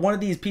vandalism. One of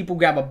these people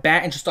grab a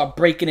bat and just start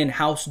breaking in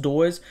house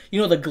doors.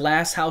 You know, the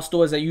glass house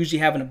doors that you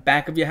usually have in the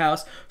back of your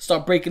house.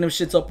 Start breaking them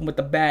shits open with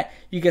the bat.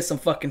 You get some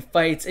fucking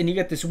fights, and you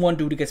get this one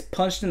dude who gets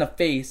punched in the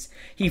face.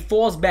 He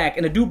falls back,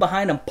 and the dude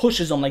behind him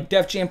pushes him like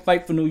Def Jam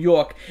Fight for New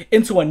York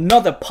into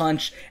another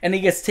punch, and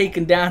he gets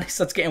taken down. He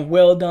starts getting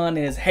wailed on,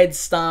 and his head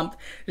stomped.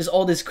 There's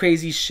all this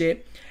crazy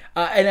shit.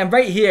 And then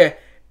right here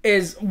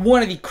is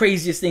one of the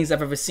craziest things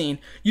I've ever seen.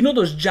 You know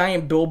those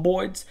giant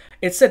billboards?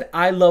 It said,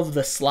 "I love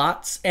the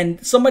slots,"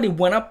 and somebody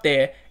went up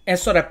there and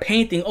started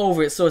painting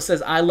over it so it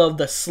says, "I love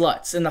the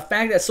sluts." And the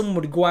fact that someone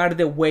would go out of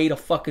their way to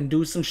fucking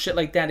do some shit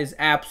like that is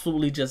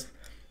absolutely just,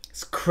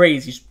 it's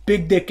crazy. It's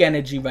big dick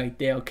energy right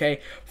there, okay?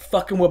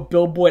 Fucking with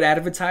billboard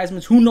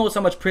advertisements. Who knows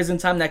how much prison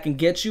time that can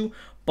get you?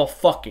 But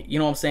fuck it. You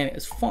know what I'm saying?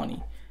 It's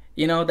funny.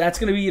 You know, that's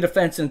going to be your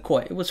defense in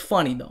court. It was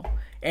funny, though.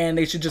 And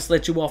they should just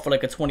let you off for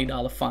like a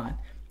 $20 fine.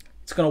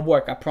 It's going to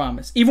work, I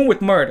promise. Even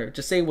with murder,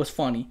 just say it was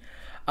funny.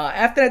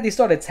 After that, they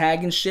started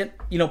tagging shit,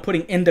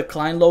 putting In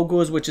Decline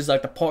logos, which is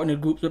like the partner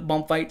groups with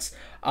bum fights,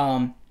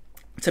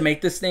 to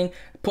make this thing.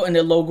 Putting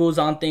their logos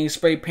on things,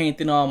 spray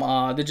painting them.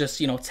 They're just,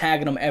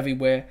 tagging them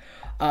everywhere.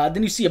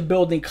 Then you see a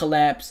building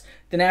collapse.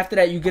 Then after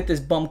that, you get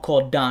this bum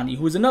called Donnie,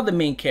 who's another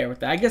main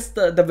character. I guess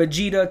the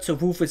Vegeta to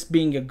Rufus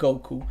being your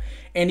Goku.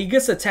 And he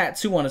gets a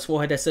tattoo on his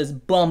forehead that says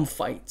Bum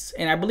Fights.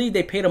 And I believe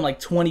they paid him like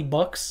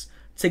 $20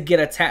 to get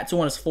a tattoo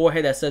on his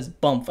forehead that says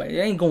Bum Fight. It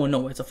ain't going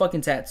nowhere. It's a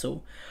fucking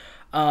tattoo.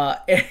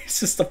 It's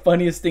just the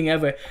funniest thing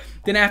ever.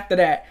 Then after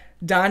that,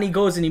 Donnie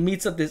goes and he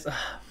meets up this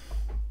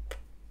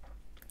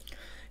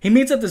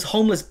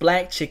homeless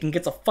black chick and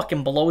gets a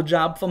fucking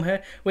blowjob from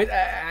her. Wait,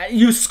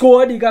 you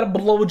scored, you got a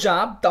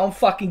blowjob. Don't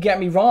fucking get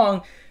me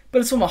wrong, but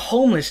it's from a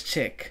homeless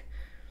chick.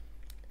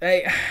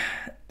 Hey,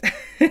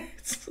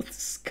 it's so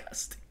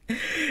disgusting.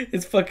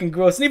 It's fucking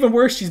gross. And even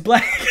worse, she's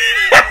black.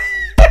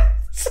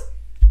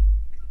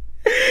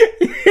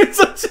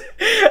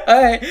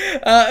 Alright,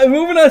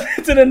 moving on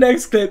to the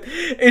next clip.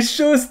 It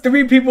shows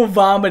 3 people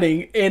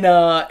vomiting in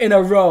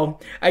a row.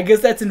 I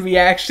guess that's in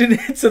reaction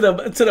to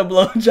the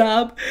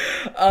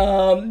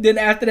blowjob. Then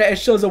after that, it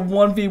shows a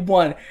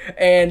 1v1,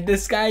 and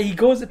this guy, he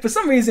goes, for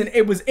some reason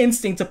it was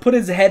instinct to put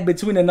his head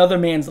between another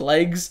man's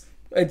legs.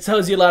 It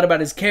tells you a lot about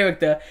his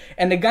character.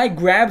 And the guy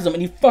grabs him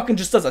and he fucking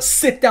just does a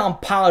sit down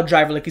power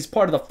driver like he's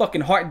part of the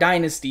fucking Hart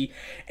Dynasty,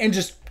 and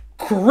just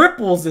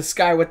cripples this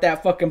guy with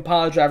that fucking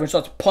power driver and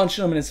starts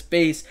punching him in his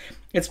face.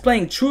 It's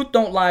playing Truth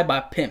Don't Lie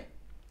by Pimp.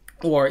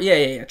 Or,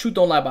 yeah, Truth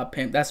Don't Lie by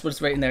Pimp. That's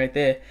what's right in there right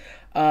there.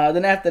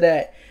 Then after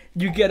that,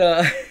 you get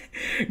a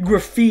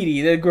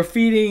graffiti. They're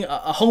graffitiing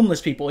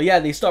homeless people. Yeah,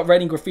 they start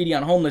writing graffiti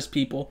on homeless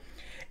people.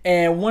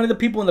 And one of the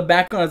people in the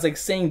background is like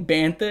saying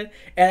banter.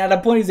 And at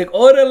a point, he's like,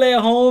 "Orale,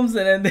 Holmes."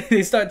 And then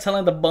they start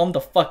telling the bum to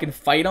fucking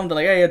fight him. They're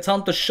like, "Hey, tell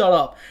him to shut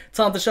up.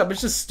 Tell him to shut up."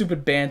 It's just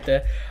stupid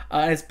banter.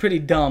 And it's pretty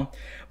dumb.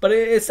 But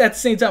it's at the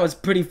same time, it's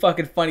pretty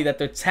fucking funny that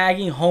they're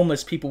tagging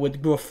homeless people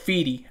with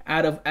graffiti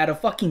out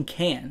of fucking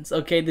cans.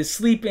 Okay, they're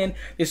sleeping.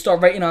 They start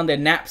writing on their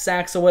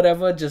knapsacks or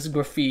whatever. Just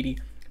graffiti.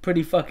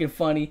 Pretty fucking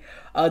funny.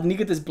 Then you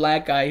get this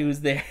black guy who's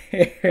there.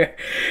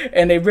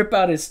 And they rip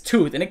out his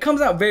tooth. And it comes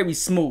out very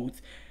smooth.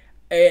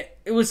 It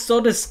was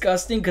so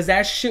disgusting because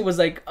that shit was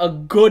like a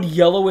good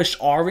yellowish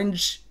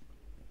orange.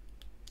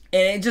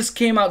 And it just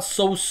came out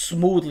so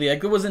smoothly. Like,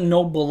 there wasn't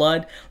no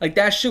blood. Like,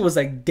 that shit was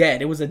like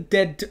dead. It was a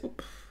dead...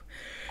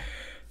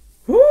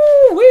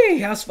 Woo-wee,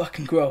 that's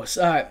fucking gross.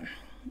 Alright.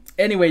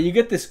 Anyway, you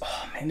get this...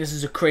 Oh, man, this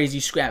is a crazy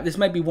scrap. This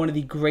might be one of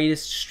the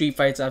greatest street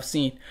fights I've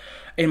seen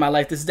in my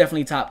life. This is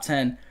definitely top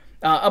 10.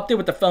 Up there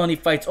with the felony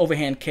fights,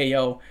 overhand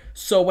KO.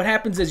 So what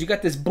happens is you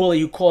got this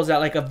bully who calls out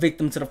like a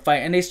victim to the fight,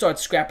 and they start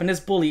scrapping. This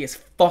bully is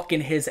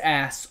fucking his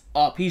ass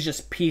up. He's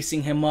just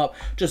piecing him up,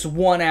 just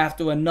one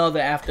after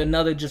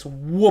another, just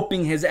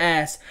whooping his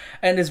ass.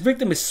 And this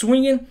victim is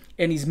swinging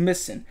and he's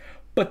missing.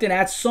 But then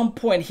at some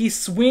point he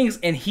swings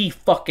and he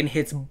fucking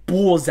hits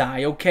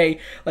bullseye, okay?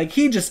 Like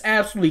he just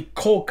absolutely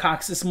cold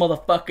cocks this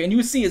motherfucker, and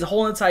you see his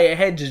whole entire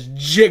head just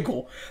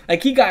jiggle.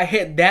 Like he got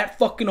hit that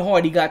fucking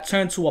hard, he got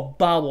turned to a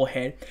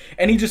bobblehead.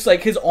 And he just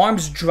like, his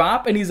arms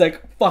drop and he's like,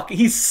 fuck,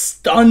 he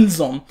stuns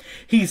him.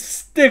 He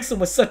sticks him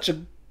with such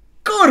a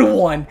good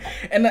one.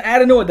 And then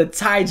out of nowhere, the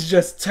tides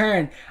just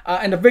turn.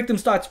 And the victim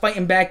starts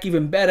fighting back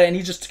even better, and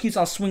he just keeps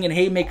on swinging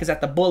haymakers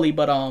at the bully,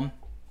 but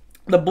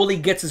the bully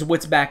gets his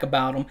wits back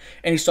about him,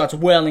 and he starts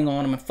wailing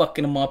on him and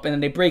fucking him up, and then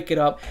they break it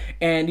up.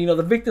 And you know,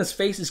 the victim's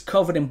face is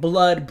covered in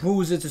blood,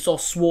 bruises, it's all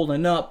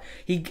swollen up.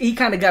 He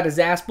kind of got his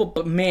ass whooped,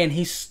 but man,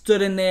 he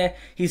stood in there,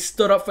 he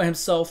stood up for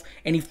himself,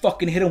 and he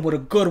fucking hit him with a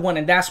good one.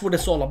 And that's what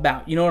it's all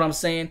about, you know what I'm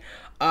saying?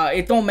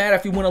 It don't matter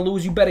if you win or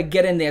lose, you better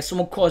get in there.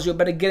 Someone calls you,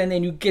 better get in there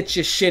and you get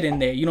your shit in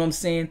there. You know what I'm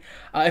saying?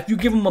 If you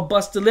give them a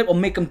busted lip or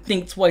make them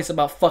think twice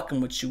about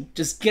fucking with you,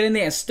 just get in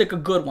there and stick a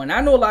good one.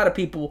 I know a lot of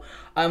people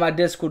on my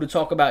Discord who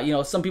talk about, you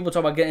know, some people talk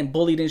about getting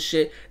bullied and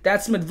shit.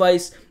 That's some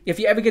advice. If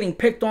you're ever getting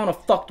picked on or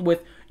fucked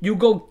with, you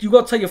go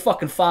tell your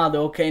fucking father,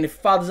 okay? And if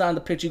your father's not in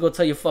the picture, you go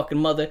tell your fucking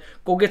mother.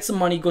 Go get some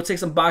money, go take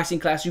some boxing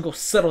class, you go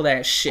settle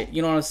that shit.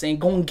 You know what I'm saying?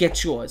 Go and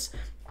get yours.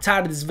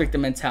 Tired of this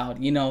victim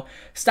mentality, you know.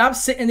 Stop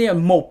sitting there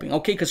and moping,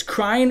 okay? Because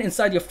crying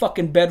inside your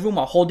fucking bedroom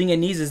or holding your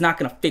knees is not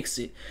gonna fix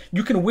it.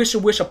 You can wish a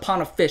wish upon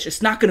a fish.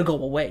 It's not gonna go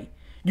away.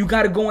 You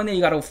gotta go in there,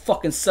 you gotta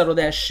fucking settle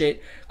that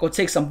shit. Go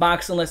take some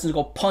boxing lessons,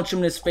 go punch him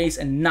in his face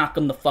and knock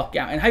him the fuck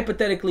out. And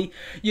hypothetically,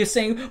 you're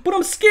saying, but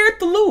I'm scared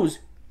to lose.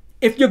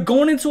 If you're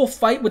going into a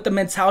fight with the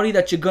mentality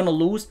that you're gonna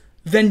lose,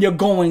 then you're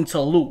going to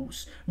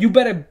lose. You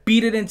better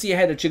beat it into your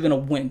head that you're gonna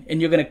win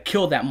and you're gonna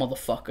kill that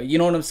motherfucker. You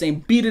know what I'm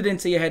saying? Beat it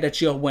into your head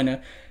that you're a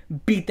winner.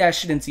 Beat that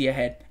shit into your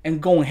head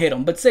and go and hit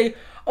him. But say,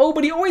 oh,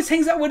 but he always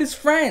hangs out with his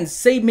friends.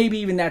 Say maybe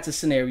even that's a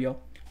scenario.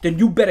 Then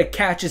you better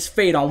catch his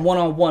fate on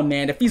one-on-one,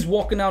 man. If he's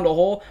walking down the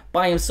hall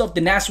by himself,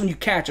 then that's when you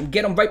catch him.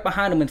 Get him right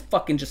behind him and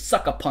fucking just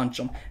sucker punch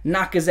him.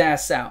 Knock his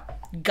ass out.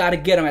 You gotta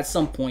get him at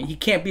some point. He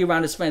can't be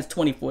around his friends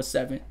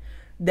 24/7.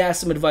 That's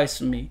some advice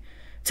from me.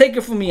 Take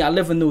it from me. I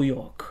live in New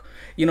York.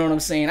 You know what I'm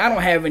saying? I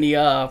don't have any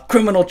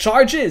criminal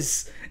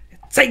charges.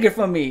 Take it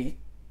from me.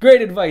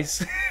 Great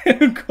advice.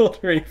 Gold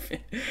Raven.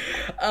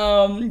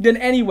 Then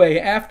anyway,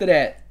 after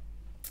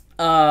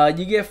that,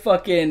 you get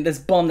fucking this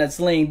bum that's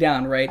laying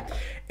down, right?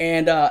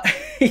 And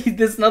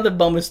this another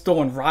bum is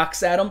throwing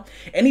rocks at him.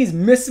 And he's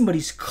missing, but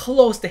he's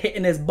close to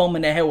hitting this bum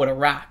in the head with a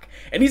rock.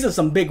 And these are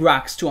some big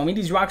rocks too. I mean,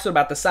 these rocks are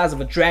about the size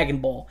of a Dragon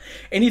Ball.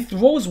 And he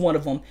throws one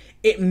of them.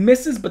 It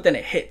misses, but then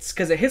it hits.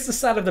 Because it hits the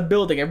side of the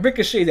building. It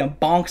ricochets and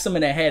bonks him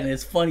in the head. And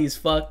it's funny as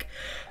fuck.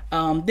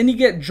 Then you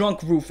get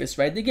drunk Rufus,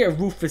 right? They get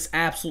Rufus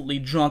absolutely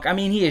drunk. I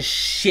mean, he is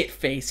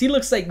shit-faced. He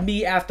looks like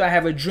me after I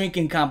have a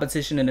drinking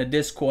competition in a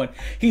Discord.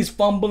 He's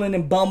fumbling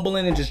and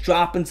bumbling and just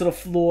dropping to the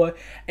floor,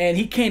 and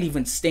he can't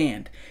even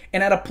stand.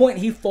 And at a point,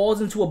 he falls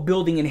into a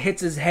building and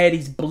hits his head.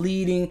 He's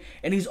bleeding,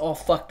 and he's all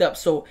fucked up.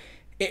 So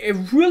it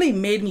really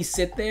made me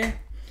sit there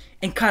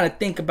and kind of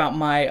think about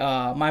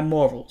my my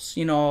morals,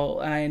 you know.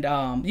 And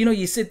you know,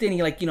 you sit there and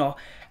you're like, you know,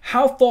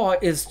 how far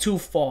is too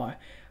far?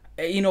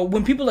 You know,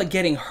 when people are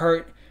getting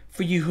hurt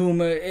for your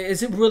humor,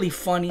 is it really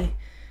funny?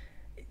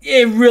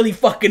 It really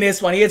fucking is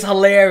funny. It's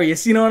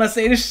hilarious. You know what I'm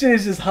saying? This shit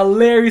is just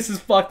hilarious as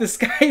fuck. This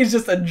guy is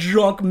just a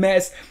drunk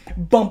mess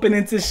bumping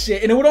into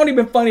shit. And it would only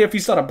been funny if he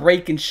started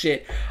breaking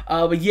shit.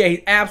 But yeah,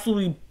 he's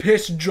absolutely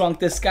pissed drunk.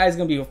 This guy's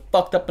gonna be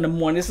fucked up in the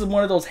morning. This is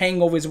one of those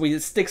hangovers where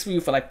it sticks for you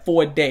for like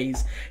 4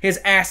 days. His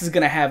ass is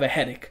gonna have a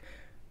headache.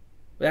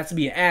 That's to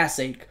be an ass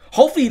ache.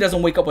 Hopefully he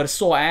doesn't wake up with a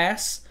sore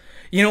ass.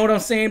 You know what I'm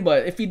saying?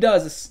 But if he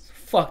does, it's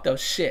fucked up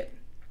shit.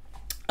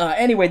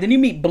 Anyway, then you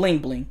meet Bling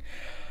Bling,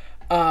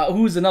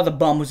 who's another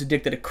bum who's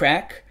addicted to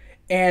crack.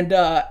 And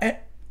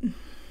at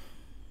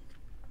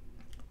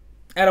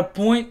a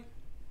point,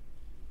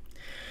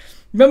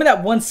 remember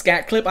that one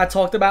scat clip I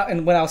talked about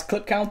and when I was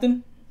clip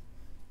counting?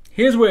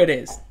 Here's where it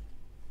is.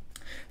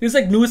 There's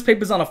like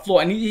newspapers on the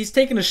floor, and he's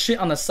taking a shit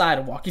on the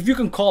sidewalk, if you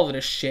can call it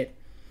a shit.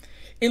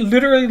 It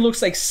literally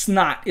looks like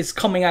snot is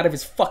coming out of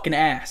his fucking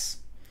ass.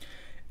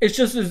 It's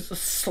just as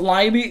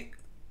slimy.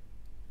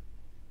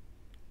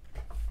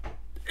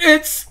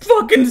 It's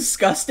fucking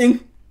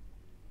disgusting.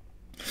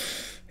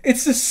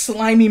 It's this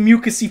slimy,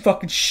 mucusy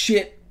fucking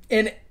shit.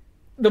 And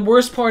the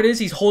worst part is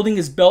he's holding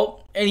his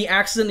belt and he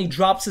accidentally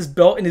drops his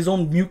belt in his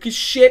own mucus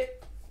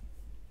shit.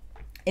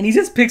 And he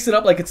just picks it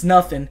up like it's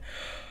nothing.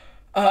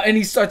 And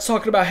he starts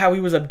talking about how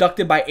he was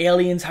abducted by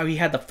aliens, how he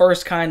had the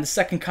first kind, the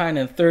second kind,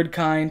 and the third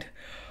kind.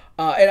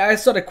 And I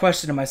started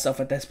questioning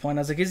myself at this point.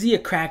 I was like, is he a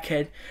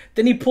crackhead?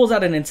 Then he pulls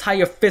out an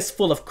entire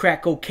fistful of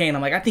crack cocaine.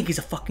 I'm like, I think he's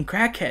a fucking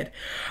crackhead.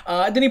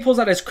 Then he pulls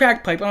out his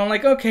crack pipe, and I'm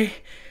like, okay,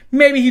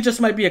 maybe he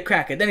just might be a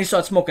crackhead. Then he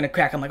starts smoking a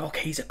crack. I'm like,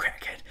 okay, he's a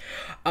crackhead.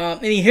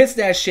 And he hits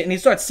that shit, and he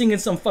starts singing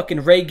some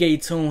fucking reggae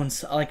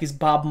tunes, like he's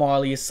Bob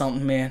Marley or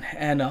something, man.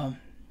 And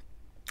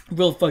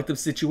real fucked up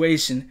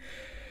situation.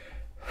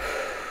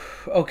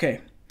 Okay.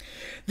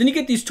 Then you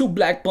get these two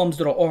black bums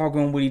that are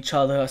arguing with each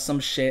other or some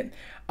shit.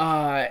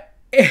 And,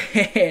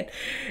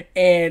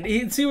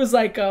 he was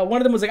like, one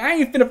of them was like, I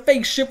ain't finna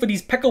fake shit for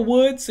these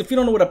peckerwoods. If you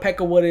don't know what a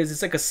peckerwood is,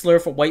 it's like a slur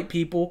for white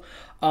people,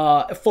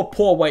 for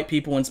poor white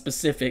people in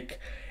specific.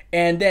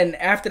 And then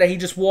after that, he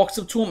just walks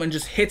up to him and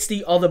just hits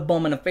the other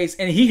bum in the face.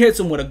 And he hits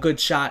him with a good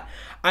shot.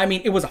 I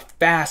mean, it was a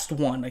fast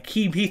one. Like,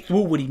 he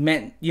threw what he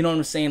meant. You know what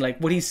I'm saying? Like,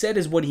 what he said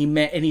is what he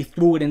meant, and he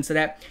threw it into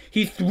that.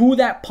 He threw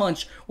that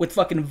punch with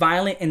fucking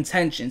violent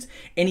intentions.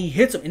 And he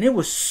hits him, and it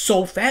was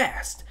so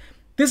fast.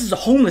 This is a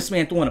homeless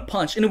man throwing a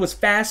punch, and it was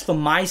fast for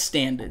my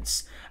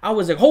standards. I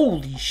was like,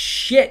 holy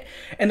shit.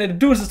 And then the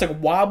dude is just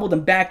like wobbled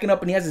and backing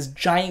up, and he has this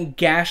giant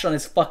gash on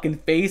his fucking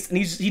face, and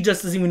he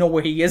just doesn't even know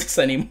where he is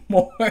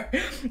anymore.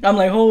 I'm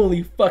like,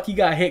 holy fuck, he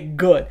got hit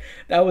good.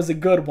 That was a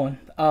good one.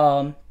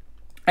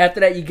 After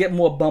that, you get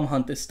more bum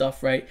hunter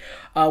stuff, right?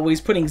 Where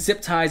he's putting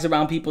zip ties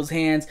around people's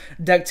hands,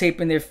 duct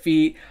taping their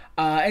feet,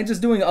 and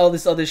just doing all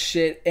this other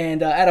shit.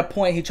 And at a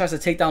point, he tries to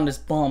take down this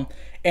bum.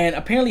 And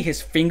apparently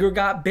his finger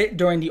got bit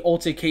during the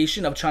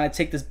altercation of trying to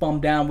take this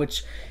bum down,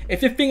 which,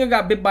 if your finger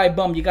got bit by a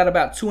bum, you got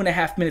about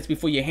 2.5 minutes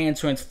before your hand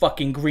turns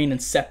fucking green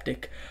and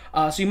septic.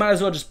 So you might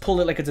as well just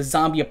pull it like it's a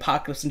zombie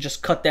apocalypse and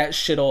just cut that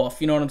shit off,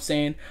 you know what I'm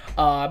saying?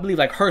 I believe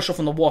like Herschel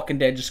from The Walking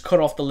Dead just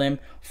cut off the limb.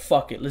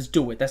 Fuck it, let's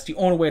do it. That's the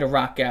only way to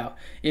rock out.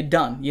 You're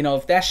done. You know,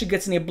 if that shit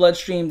gets in your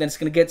bloodstream, then it's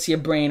going to get to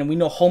your brain, and we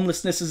know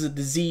homelessness is a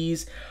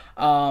disease,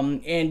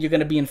 and you're going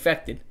to be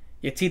infected.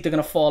 Your teeth are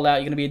going to fall out,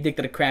 you're going to be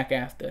addicted to crack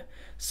after.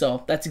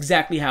 So that's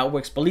exactly how it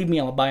works. Believe me,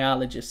 I'm a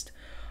biologist.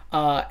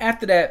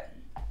 After that,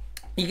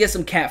 you get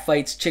some cat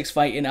fights, chicks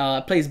fighting.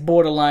 Plays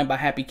Borderline by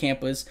Happy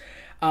Campers.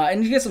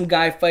 And you get some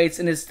guy fights,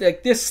 and it's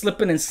like they're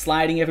slipping and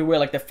sliding everywhere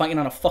like they're fighting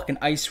on a fucking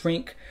ice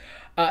rink.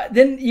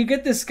 Then you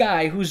get this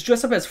guy who's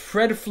dressed up as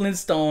Fred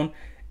Flintstone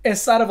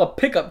inside of a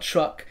pickup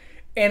truck,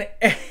 and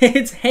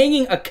it's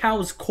hanging a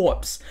cow's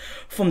corpse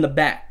from the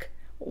back.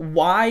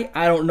 Why?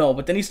 I don't know.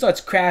 But then he starts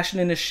crashing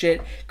into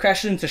shit,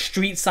 crashing into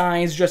street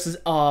signs, dressed as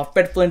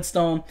Fred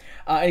Flintstone,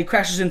 and he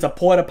crashes into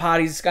porta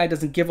potties. This guy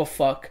doesn't give a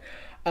fuck.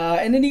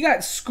 And then you got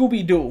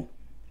Scooby-Doo,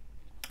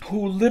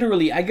 who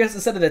literally, I guess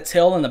instead of the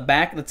tail in the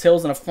back, the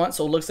tail's in the front,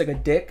 so it looks like a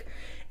dick,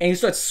 and he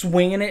starts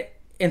swinging it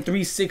in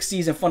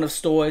 360s in front of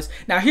stores.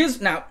 Now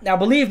now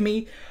believe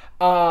me,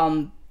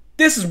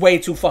 this is way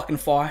too fucking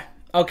far.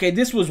 Okay,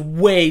 this was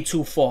way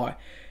too far.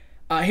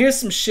 Here's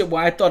some shit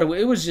where I thought it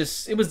was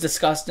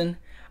disgusting.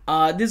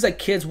 There's like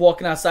kids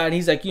walking outside, and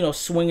he's like, you know,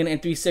 swinging in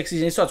 360s,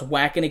 and he starts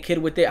whacking a kid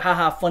with it.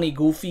 Haha, funny,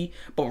 goofy,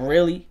 but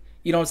really,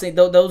 you know what I'm saying?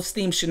 Those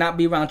themes should not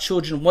be around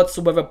children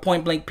whatsoever.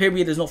 Point blank,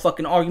 period. There's no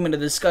fucking argument or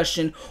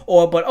discussion,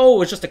 but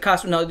oh, it's just a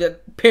costume. No,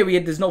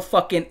 period. There's no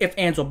fucking ifs,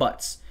 ands, or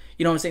buts.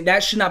 You know what I'm saying?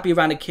 That should not be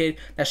around a kid.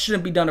 That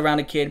shouldn't be done around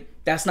a kid.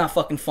 That's not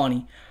fucking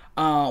funny.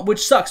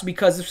 Which sucks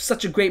because it's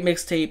such a great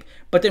mixtape,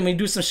 but then we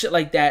do some shit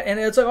like that, and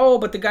it's like, oh,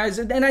 but the guys,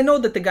 and I know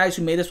that the guys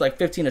who made this were like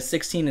 15 or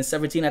 16 and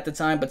 17 at the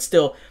time, but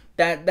still,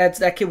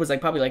 that kid was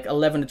like probably like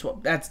 11 to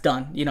 12. That's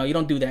done. You know, you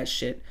don't do that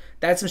shit.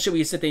 That's some shit where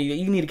you sit there,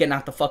 you need to get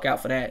knocked the fuck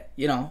out for that.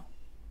 You know,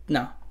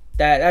 no,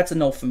 that's a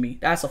no for me.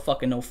 That's a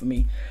fucking no for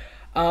me.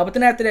 But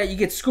then after that, you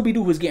get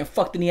Scooby-Doo, who's getting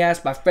fucked in the ass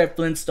by Fred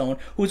Flintstone,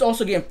 who's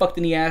also getting fucked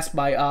in the ass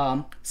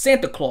by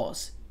Santa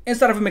Claus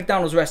inside of a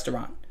McDonald's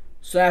restaurant.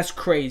 So that's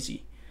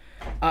crazy.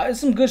 It's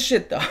some good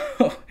shit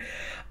though.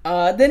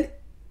 Then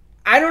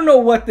I don't know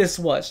what this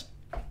was,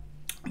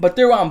 but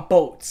they're on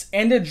boats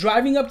and they're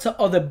driving up to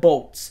other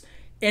boats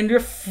and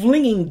they're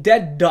flinging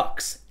dead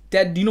ducks.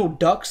 Dead, you know,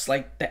 ducks,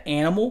 like the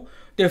animal.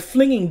 They're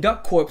flinging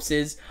duck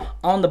corpses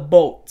on the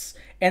boats.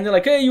 And they're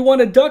like, hey, you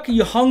want a duck? Are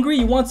you hungry?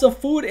 You want some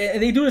food?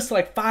 And they do this to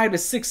like 5 to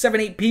 6,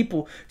 7, 8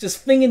 people,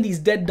 just flinging these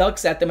dead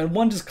ducks at them. And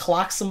one just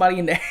clocks somebody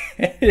in the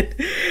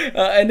head.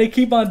 And they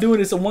keep on doing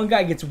this. And one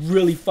guy gets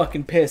really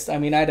fucking pissed. I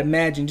mean, I'd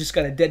imagine just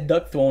got a dead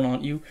duck thrown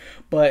on you.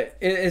 But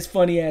it's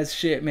funny as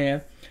shit,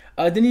 man.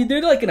 Then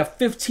they're like in a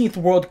 15th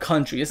world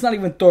country. It's not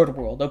even third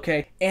world,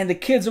 okay? And the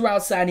kids are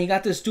outside, and you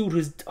got this dude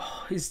who's,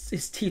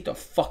 his teeth are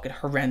fucking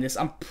horrendous.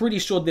 I'm pretty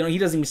sure he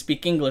doesn't even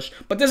speak English.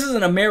 But this is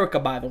in America,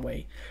 by the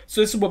way.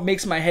 So this is what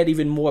makes my head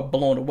even more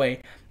blown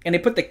away. And they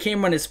put the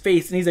camera on his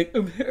face, and he's like,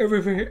 and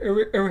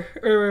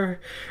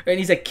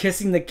he's like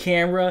kissing the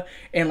camera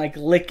and like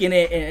licking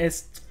it, and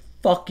it's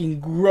fucking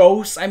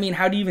gross. I mean,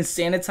 how do you even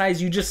sanitize?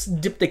 You just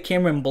dip the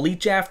camera in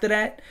bleach after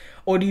that?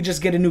 Or do you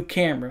just get a new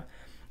camera?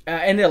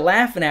 And they're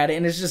laughing at it,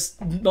 and it's just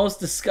most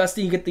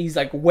disgusting. You get these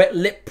like wet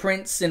lip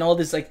prints and all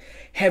this like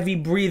heavy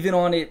breathing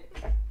on it.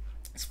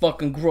 It's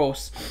fucking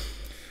gross.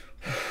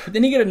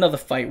 Then you get another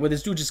fight where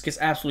this dude just gets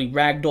absolutely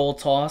ragdoll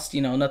tossed.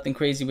 You know, nothing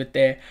crazy with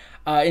that.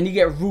 And you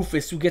get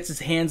Rufus, who gets his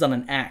hands on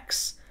an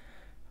axe.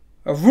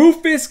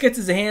 Rufus gets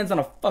his hands on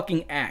a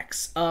fucking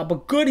axe.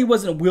 But good, he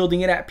wasn't wielding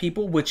it at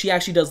people, which he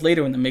actually does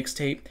later in the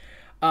mixtape.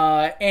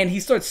 And he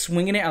starts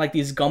swinging it at like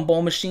these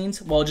gumball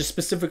machines. Well, just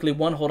specifically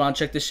one. Hold on,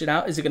 check this shit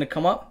out. Is it gonna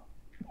come up?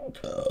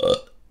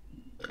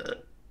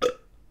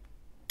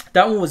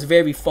 That one was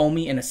very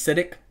foamy and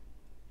acidic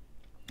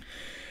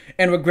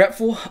and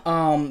regretful.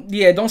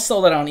 Yeah, don't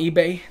sell that on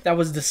eBay. That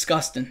was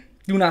disgusting.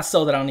 Do not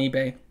sell that on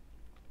eBay.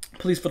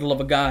 Please, for the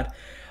love of God.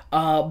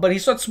 But he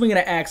starts swinging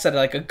an axe at it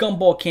like a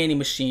gumball candy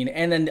machine,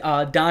 and then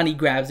Donnie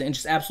grabs it and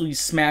just absolutely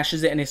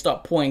smashes it, and they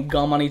start pouring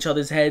gum on each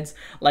other's heads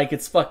like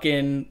it's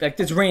fucking, like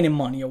it's raining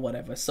money or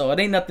whatever. So it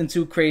ain't nothing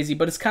too crazy,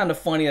 but it's kind of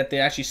funny that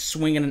they're actually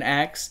swinging an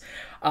axe,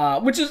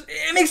 which is,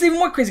 it makes it even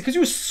more crazy because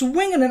you were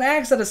swinging an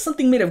axe at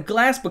something made of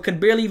glass but could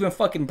barely even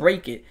fucking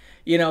break it,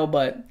 you know,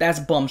 but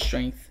that's bum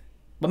strength.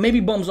 But maybe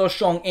bums are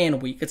strong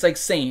and weak. It's like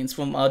Saiyans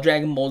from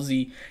Dragon Ball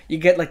Z. You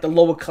get like the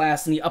lower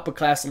class and the upper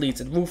class elites,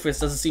 and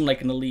Rufus doesn't seem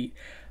like an elite.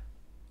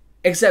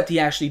 Except he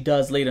actually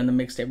does later in the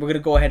mixtape. We're going to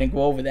go ahead and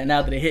go over that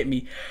now that it hit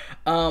me.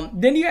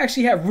 Then you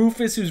actually have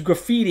Rufus who's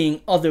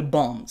graffitiing other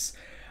bums.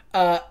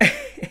 And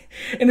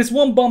this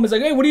one bum is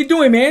like, hey, what are you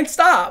doing, man?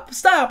 Stop,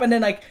 stop. And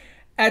then like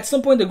at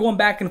some point they're going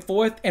back and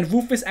forth, and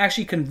Rufus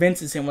actually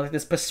convinces him with like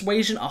this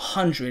persuasion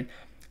 100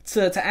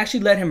 to actually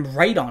let him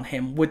write on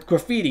him with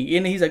graffiti.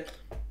 And he's like,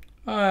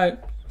 all right,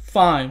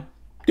 fine,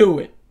 do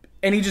it.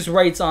 And he just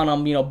writes on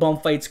him, you know,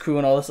 bum fights crew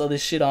and all this other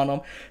shit on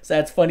him. So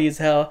that's funny as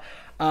hell.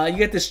 You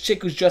get this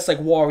chick who's dressed like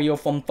Wario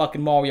from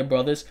fucking Mario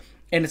Brothers,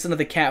 and it's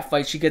another cat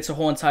fight. She gets her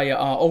whole entire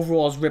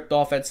overalls ripped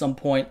off at some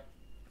point.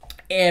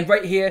 And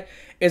right here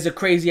is a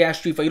crazy ass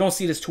street fight. You don't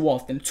see this too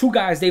often. Two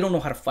guys, they don't know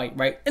how to fight,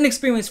 right?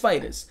 Inexperienced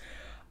fighters.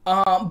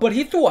 But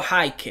he threw a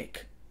high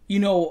kick, you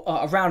know,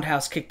 a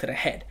roundhouse kick to the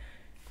head.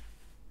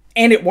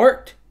 And it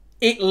worked.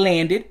 It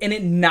landed, and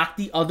it knocked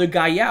the other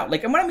guy out.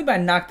 Like, what I mean by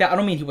knocked out, I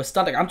don't mean he was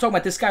stunned. Like, I'm talking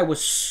about this guy was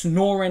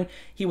snoring.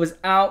 He was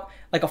out.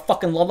 Like a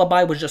fucking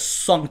lullaby was just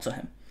sung to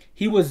him.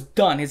 He was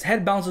done. His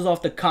head bounces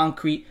off the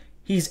concrete.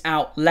 He's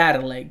out,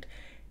 ladder-legged.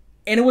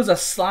 And it was the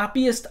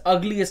sloppiest,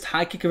 ugliest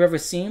high kick I've ever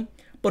seen.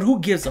 But who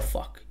gives a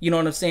fuck? You know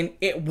what I'm saying?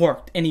 It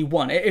worked, and he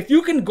won. If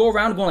you can go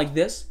around going like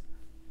this,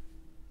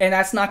 and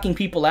that's knocking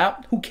people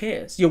out, who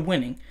cares? You're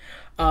winning.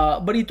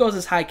 But he throws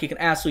his high kick and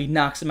absolutely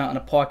knocks him out in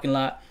a parking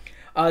lot.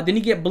 Then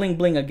you get Bling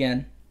Bling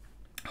again,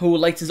 who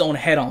lights his own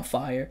head on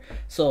fire.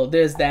 So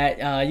there's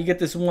that. You get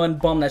this one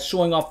bum that's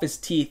showing off his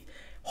teeth.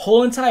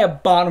 Whole entire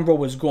bottom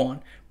row is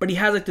gone. But he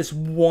has like this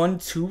one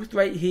tooth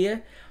right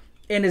here.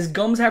 And his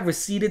gums have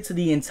receded to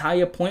the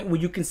entire point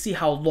where you can see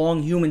how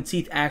long human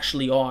teeth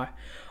actually are.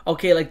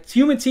 Okay, like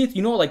human teeth,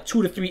 you know, like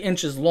 2 to 3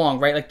 inches long,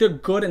 right? Like they're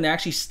good and they're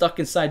actually stuck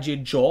inside your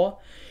jaw.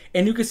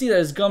 And you can see that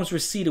his gums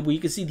receded where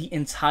you can see the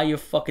entire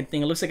fucking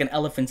thing. It looks like an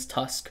elephant's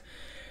tusk.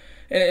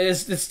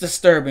 It's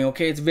disturbing,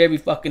 okay? It's very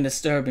fucking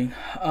disturbing.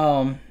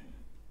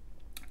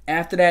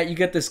 After that, you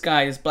get this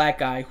guy, this black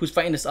guy, who's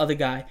fighting this other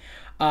guy.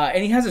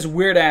 And he has this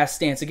weird-ass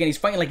stance. Again, he's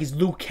fighting like he's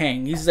Liu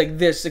Kang. He's like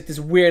this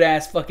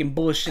weird-ass fucking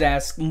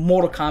bullshit-ass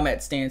Mortal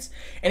Kombat stance.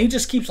 And he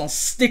just keeps on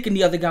sticking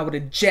the other guy with a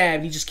jab.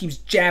 And he just keeps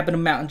jabbing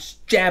him out and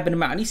just jabbing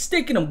him out. And he's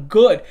sticking him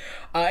good.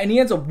 And he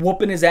ends up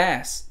whooping his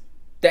ass.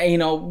 That, you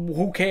know,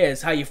 who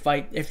cares how you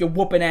fight? If you're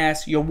whooping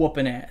ass, you're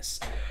whooping ass.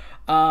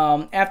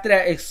 After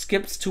that, it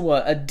skips to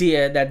a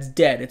deer that's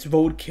dead. It's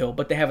roadkill,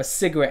 but they have a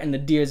cigarette in the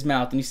deer's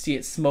mouth, and you see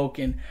it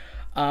smoking.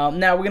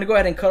 Now, we're going to go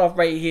ahead and cut off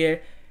right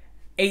here.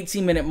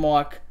 18-minute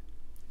mark.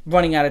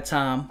 Running out of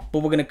time, but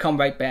we're going to come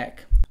right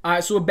back.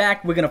 Alright, so we're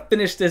back. We're going to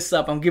finish this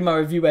up. I'm giving my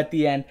review at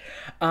the end.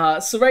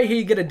 So right here,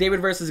 you get a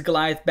David versus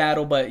Goliath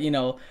battle, but, you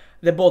know,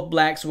 they're both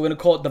black, so we're going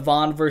to call it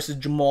Devon versus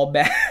Jamal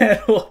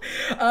battle.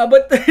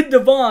 But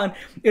Devon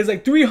is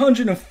like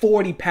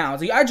 340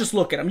 pounds. I just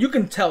look at him. You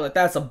can tell that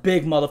that's a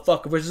big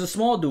motherfucker versus a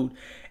small dude.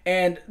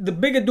 And the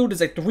bigger dude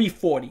is like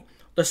 340.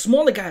 The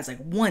smaller guy is like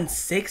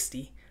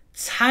 160.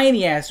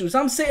 Tiny ass dude. So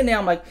I'm sitting there,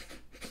 I'm like,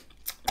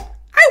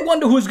 I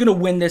wonder who's going to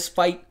win this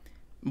fight.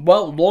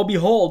 Well, lo and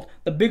behold,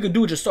 the bigger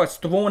dude just starts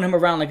throwing him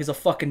around like he's a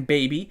fucking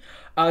baby.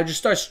 Just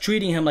starts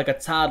treating him like a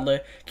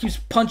toddler. Keeps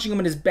punching him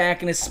in his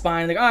back and his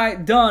spine. Like,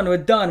 alright, done, we're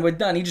done, we're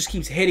done. He just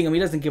keeps hitting him. He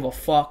doesn't give a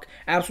fuck.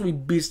 Absolutely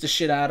beats the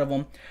shit out of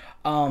him.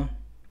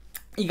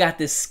 You got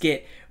this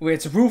skit where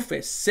it's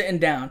Rufus sitting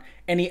down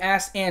and he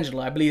asks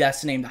Angela, I believe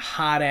that's the name, the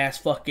hot ass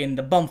fucking,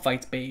 the bum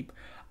fights babe,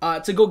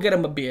 to go get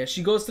him a beer.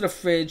 She goes to the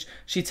fridge,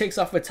 she takes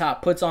off her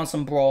top, puts on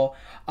some bra,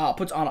 what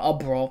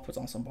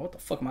the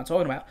fuck am I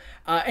talking about?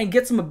 And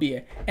gets him a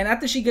beer. And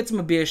after she gets him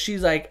a beer,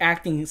 she's like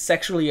acting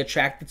sexually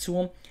attracted to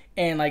him.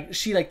 And like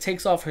she like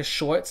takes off her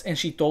shorts and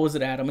she throws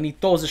it at him. And he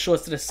throws the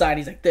shorts to the side.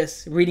 He's like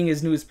this, reading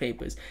his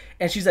newspapers.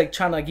 And she's like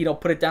trying to like, you know,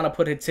 put it down and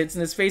put her tits in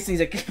his face. And he's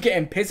like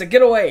getting pissed. Like,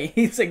 get away.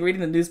 He's like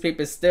reading the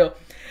newspapers still.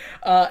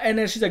 And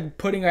then she's like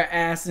putting her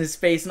ass in his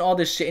face and all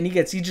this shit. And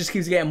he just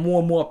keeps getting more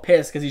and more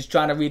pissed because he's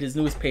trying to read his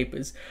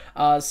newspapers.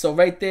 So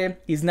right there,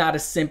 he's not a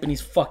simp and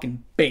he's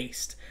fucking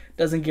based.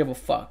 Doesn't give a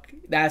fuck.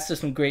 That's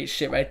just some great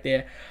shit right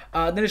there.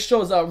 Then it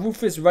shows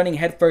Rufus running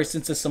headfirst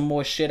into some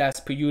more shit as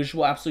per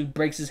usual. Absolutely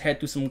breaks his head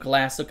through some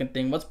glass looking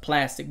thing. What's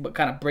plastic but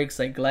kind of breaks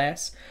like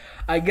glass.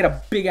 I get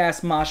a big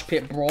ass mosh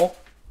pit brawl.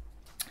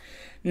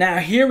 Now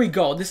here we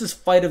go. This is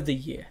fight of the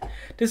year.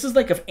 This is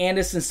like if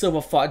Anderson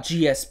Silva fought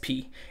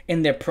GSP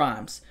in their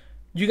primes.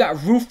 You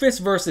got Rufus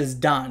versus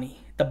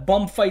Donnie. The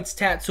bum fights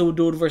tattoo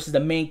dude versus the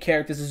main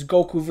characters is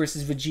Goku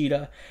versus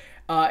Vegeta.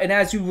 And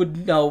as you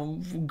would know,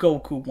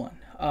 Goku won.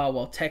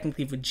 Well,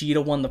 technically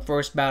Vegeta won the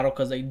first battle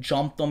because they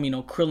jumped him. You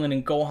know, Krillin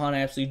and Gohan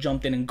absolutely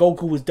jumped in, and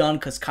Goku was done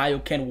because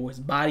Kaioken wore his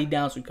body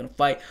down so he couldn't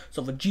fight.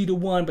 So Vegeta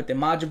won, but then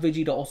Majin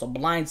Vegeta also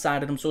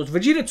blindsided him. So it's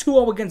Vegeta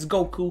 2-0 against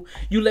Goku.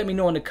 You let me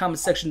know in the comment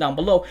section down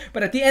below.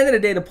 But at the end of the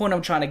day, the point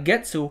I'm trying to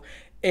get to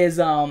is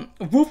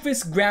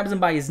Rufus grabs him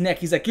by his neck.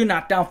 He's like, "You're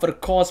not down for the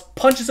cause,"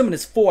 punches him in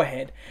his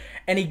forehead.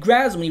 And he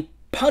grabs him and he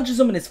punches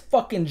him in his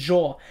fucking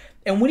jaw.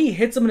 And when he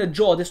hits him in the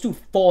jaw, this dude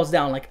falls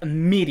down like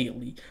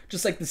immediately.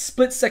 Just like the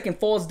split second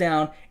falls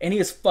down and he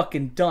is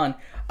fucking done.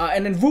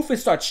 And then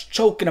Rufus starts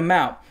choking him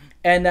out.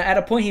 And at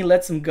a point he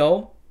lets him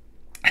go.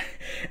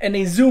 And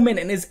they zoom in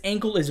and his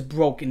ankle is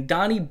broken.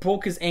 Donnie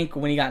broke his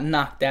ankle when he got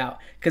knocked out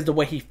because the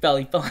way he fell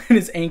in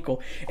his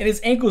ankle. And his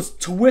ankle is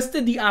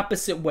twisted the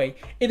opposite way.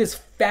 It is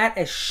fat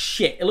as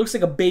shit. It looks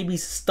like a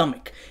baby's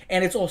stomach.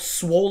 And it's all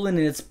swollen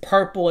and it's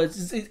purple.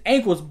 His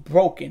ankle is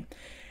broken.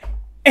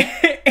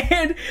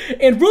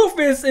 And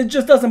Rufus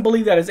just doesn't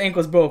believe that his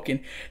ankle's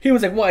broken. He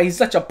was like, "What? He's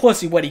such a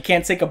pussy. What? He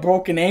can't take a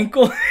broken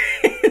ankle?"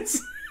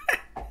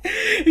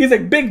 He's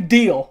like, "Big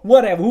deal.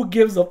 Whatever. Who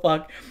gives a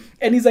fuck?"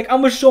 And he's like,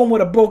 "I'm gonna show him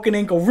what a broken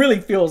ankle really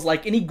feels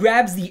like." And he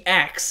grabs the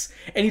axe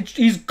and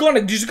he's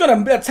gonna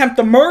attempt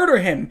to murder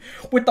him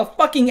with the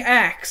fucking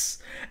axe.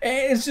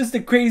 And it's just the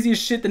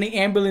craziest shit. Then the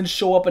ambulance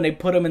show up and they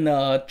put him in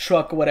the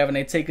truck or whatever and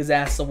they take his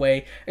ass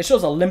away. It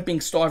shows a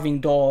limping, starving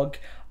dog.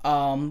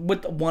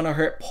 With one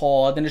hurt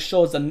paw. Then it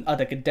shows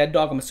like a dead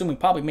dog. I'm assuming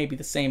probably maybe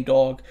the same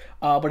dog,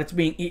 but it's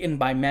being eaten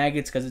by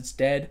maggots because it's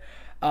dead.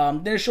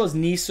 Then it shows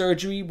knee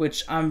surgery,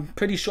 which I'm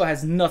pretty sure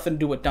has nothing to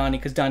do with Donnie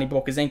because Donnie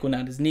broke his ankle,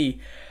 not his knee.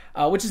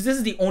 This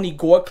is the only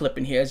gore clip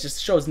in here. It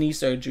just shows knee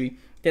surgery.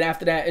 Then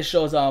after that, it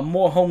shows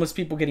more homeless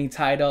people getting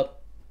tied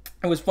up.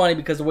 It was funny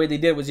because the way they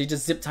did it was he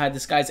just zip tied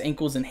this guy's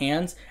ankles and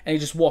hands, and he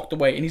just walked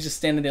away, and he's just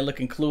standing there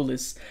looking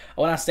clueless.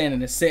 Well, not standing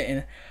there,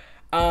 sitting.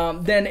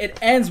 Then it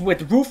ends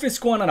with Rufus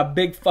going on a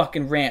big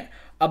fucking rant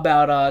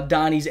about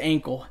Donnie's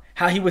ankle.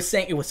 How he was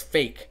saying it was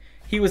fake.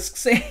 He was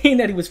saying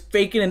that he was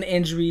faking an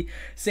injury,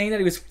 saying that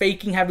he was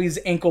faking having his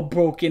ankle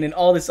broken and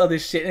all this other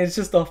shit. And it's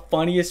just the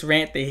funniest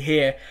rant they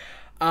hear.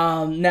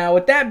 Now,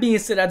 with that being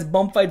said, that's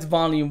Bum Fights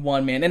Volume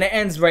 1, man. And it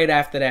ends right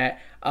after that.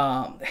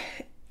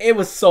 It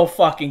was so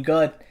fucking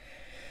good.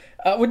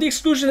 With the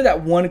exclusion of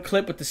that one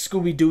clip with the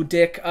Scooby-Doo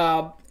dick,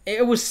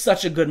 it was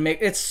such a good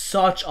mix. It's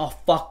such a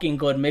fucking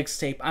good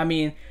mixtape. I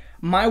mean,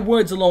 my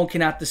words alone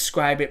cannot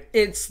describe it.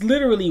 It's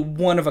literally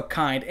one of a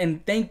kind,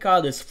 and thank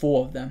God there's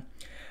 4 of them.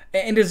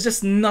 And there's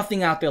just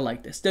nothing out there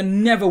like this. There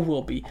never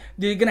will be.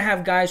 They're gonna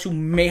have guys who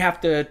may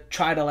have to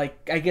try to,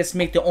 like, I guess,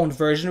 make their own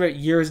version of it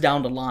years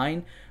down the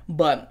line.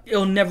 But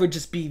it'll never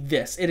just be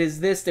this. It is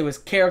this. There was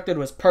character, there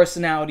was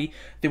personality,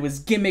 there was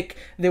gimmick,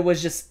 there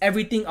was just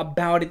everything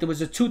about it. There was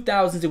the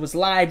 2000s, it was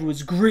live, it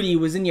was gritty, it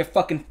was in your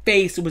fucking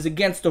face, it was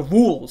against the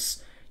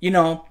rules, you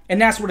know? And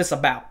that's what it's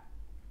about.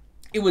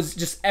 It was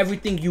just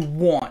everything you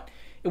want.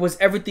 It was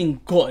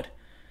everything good.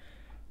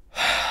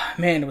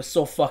 Man, it was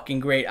so fucking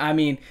great. I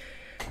mean,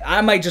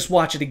 I might just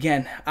watch it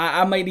again.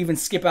 I might even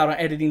skip out on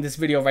editing this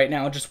video right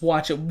now and just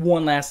watch it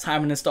one last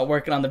time and then start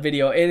working on the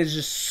video. It is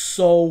just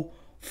so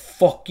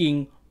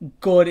fucking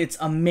good. It's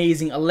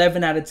amazing.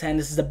 11 out of 10.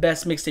 This is the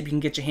best mixtape you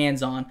can get your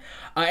hands on.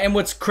 And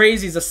what's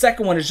crazy is the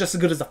second one is just as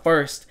good as the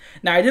first.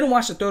 Now, I didn't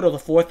watch the third or the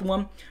fourth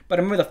one, but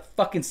I remember the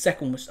fucking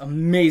second one was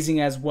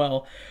amazing as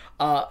well.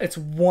 It's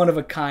one of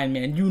a kind,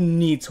 man. You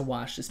need to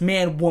watch this.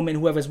 Man, woman,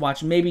 whoever's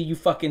watching, maybe you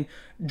fucking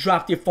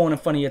dropped your phone in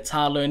front of your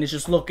toddler and it's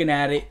just looking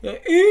at it.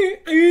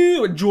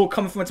 A jewel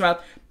coming from its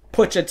mouth.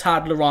 Put your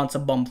toddler on to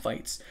Bum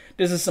Fights.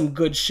 This is some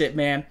good shit,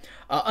 man.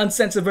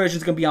 Uncensored version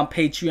is going to be on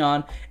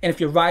Patreon. And if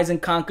you Rise and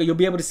Conquer, you'll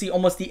be able to see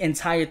almost the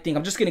entire thing.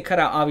 I'm just going to cut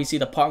out, obviously,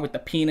 the part with the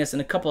penis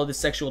and a couple of the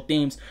sexual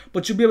themes.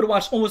 But you'll be able to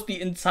watch almost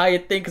the entire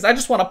thing. Because I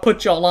just want to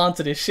put y'all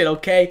onto this shit,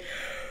 okay?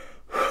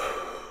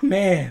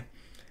 Man,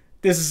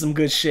 this is some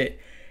good shit.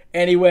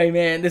 Anyway,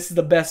 man, this is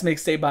the best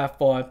mixtape by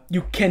far.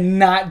 You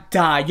cannot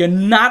die. You're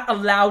not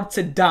allowed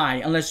to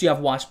die unless you have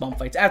watched Bum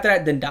Fights. After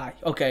that, then die.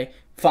 Okay,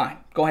 fine.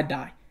 Go ahead,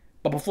 die.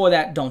 But before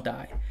that, don't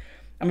die.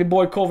 I'm your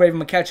boy, Cole Raven. I'm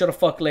going to catch you the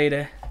fuck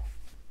later.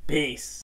 Peace.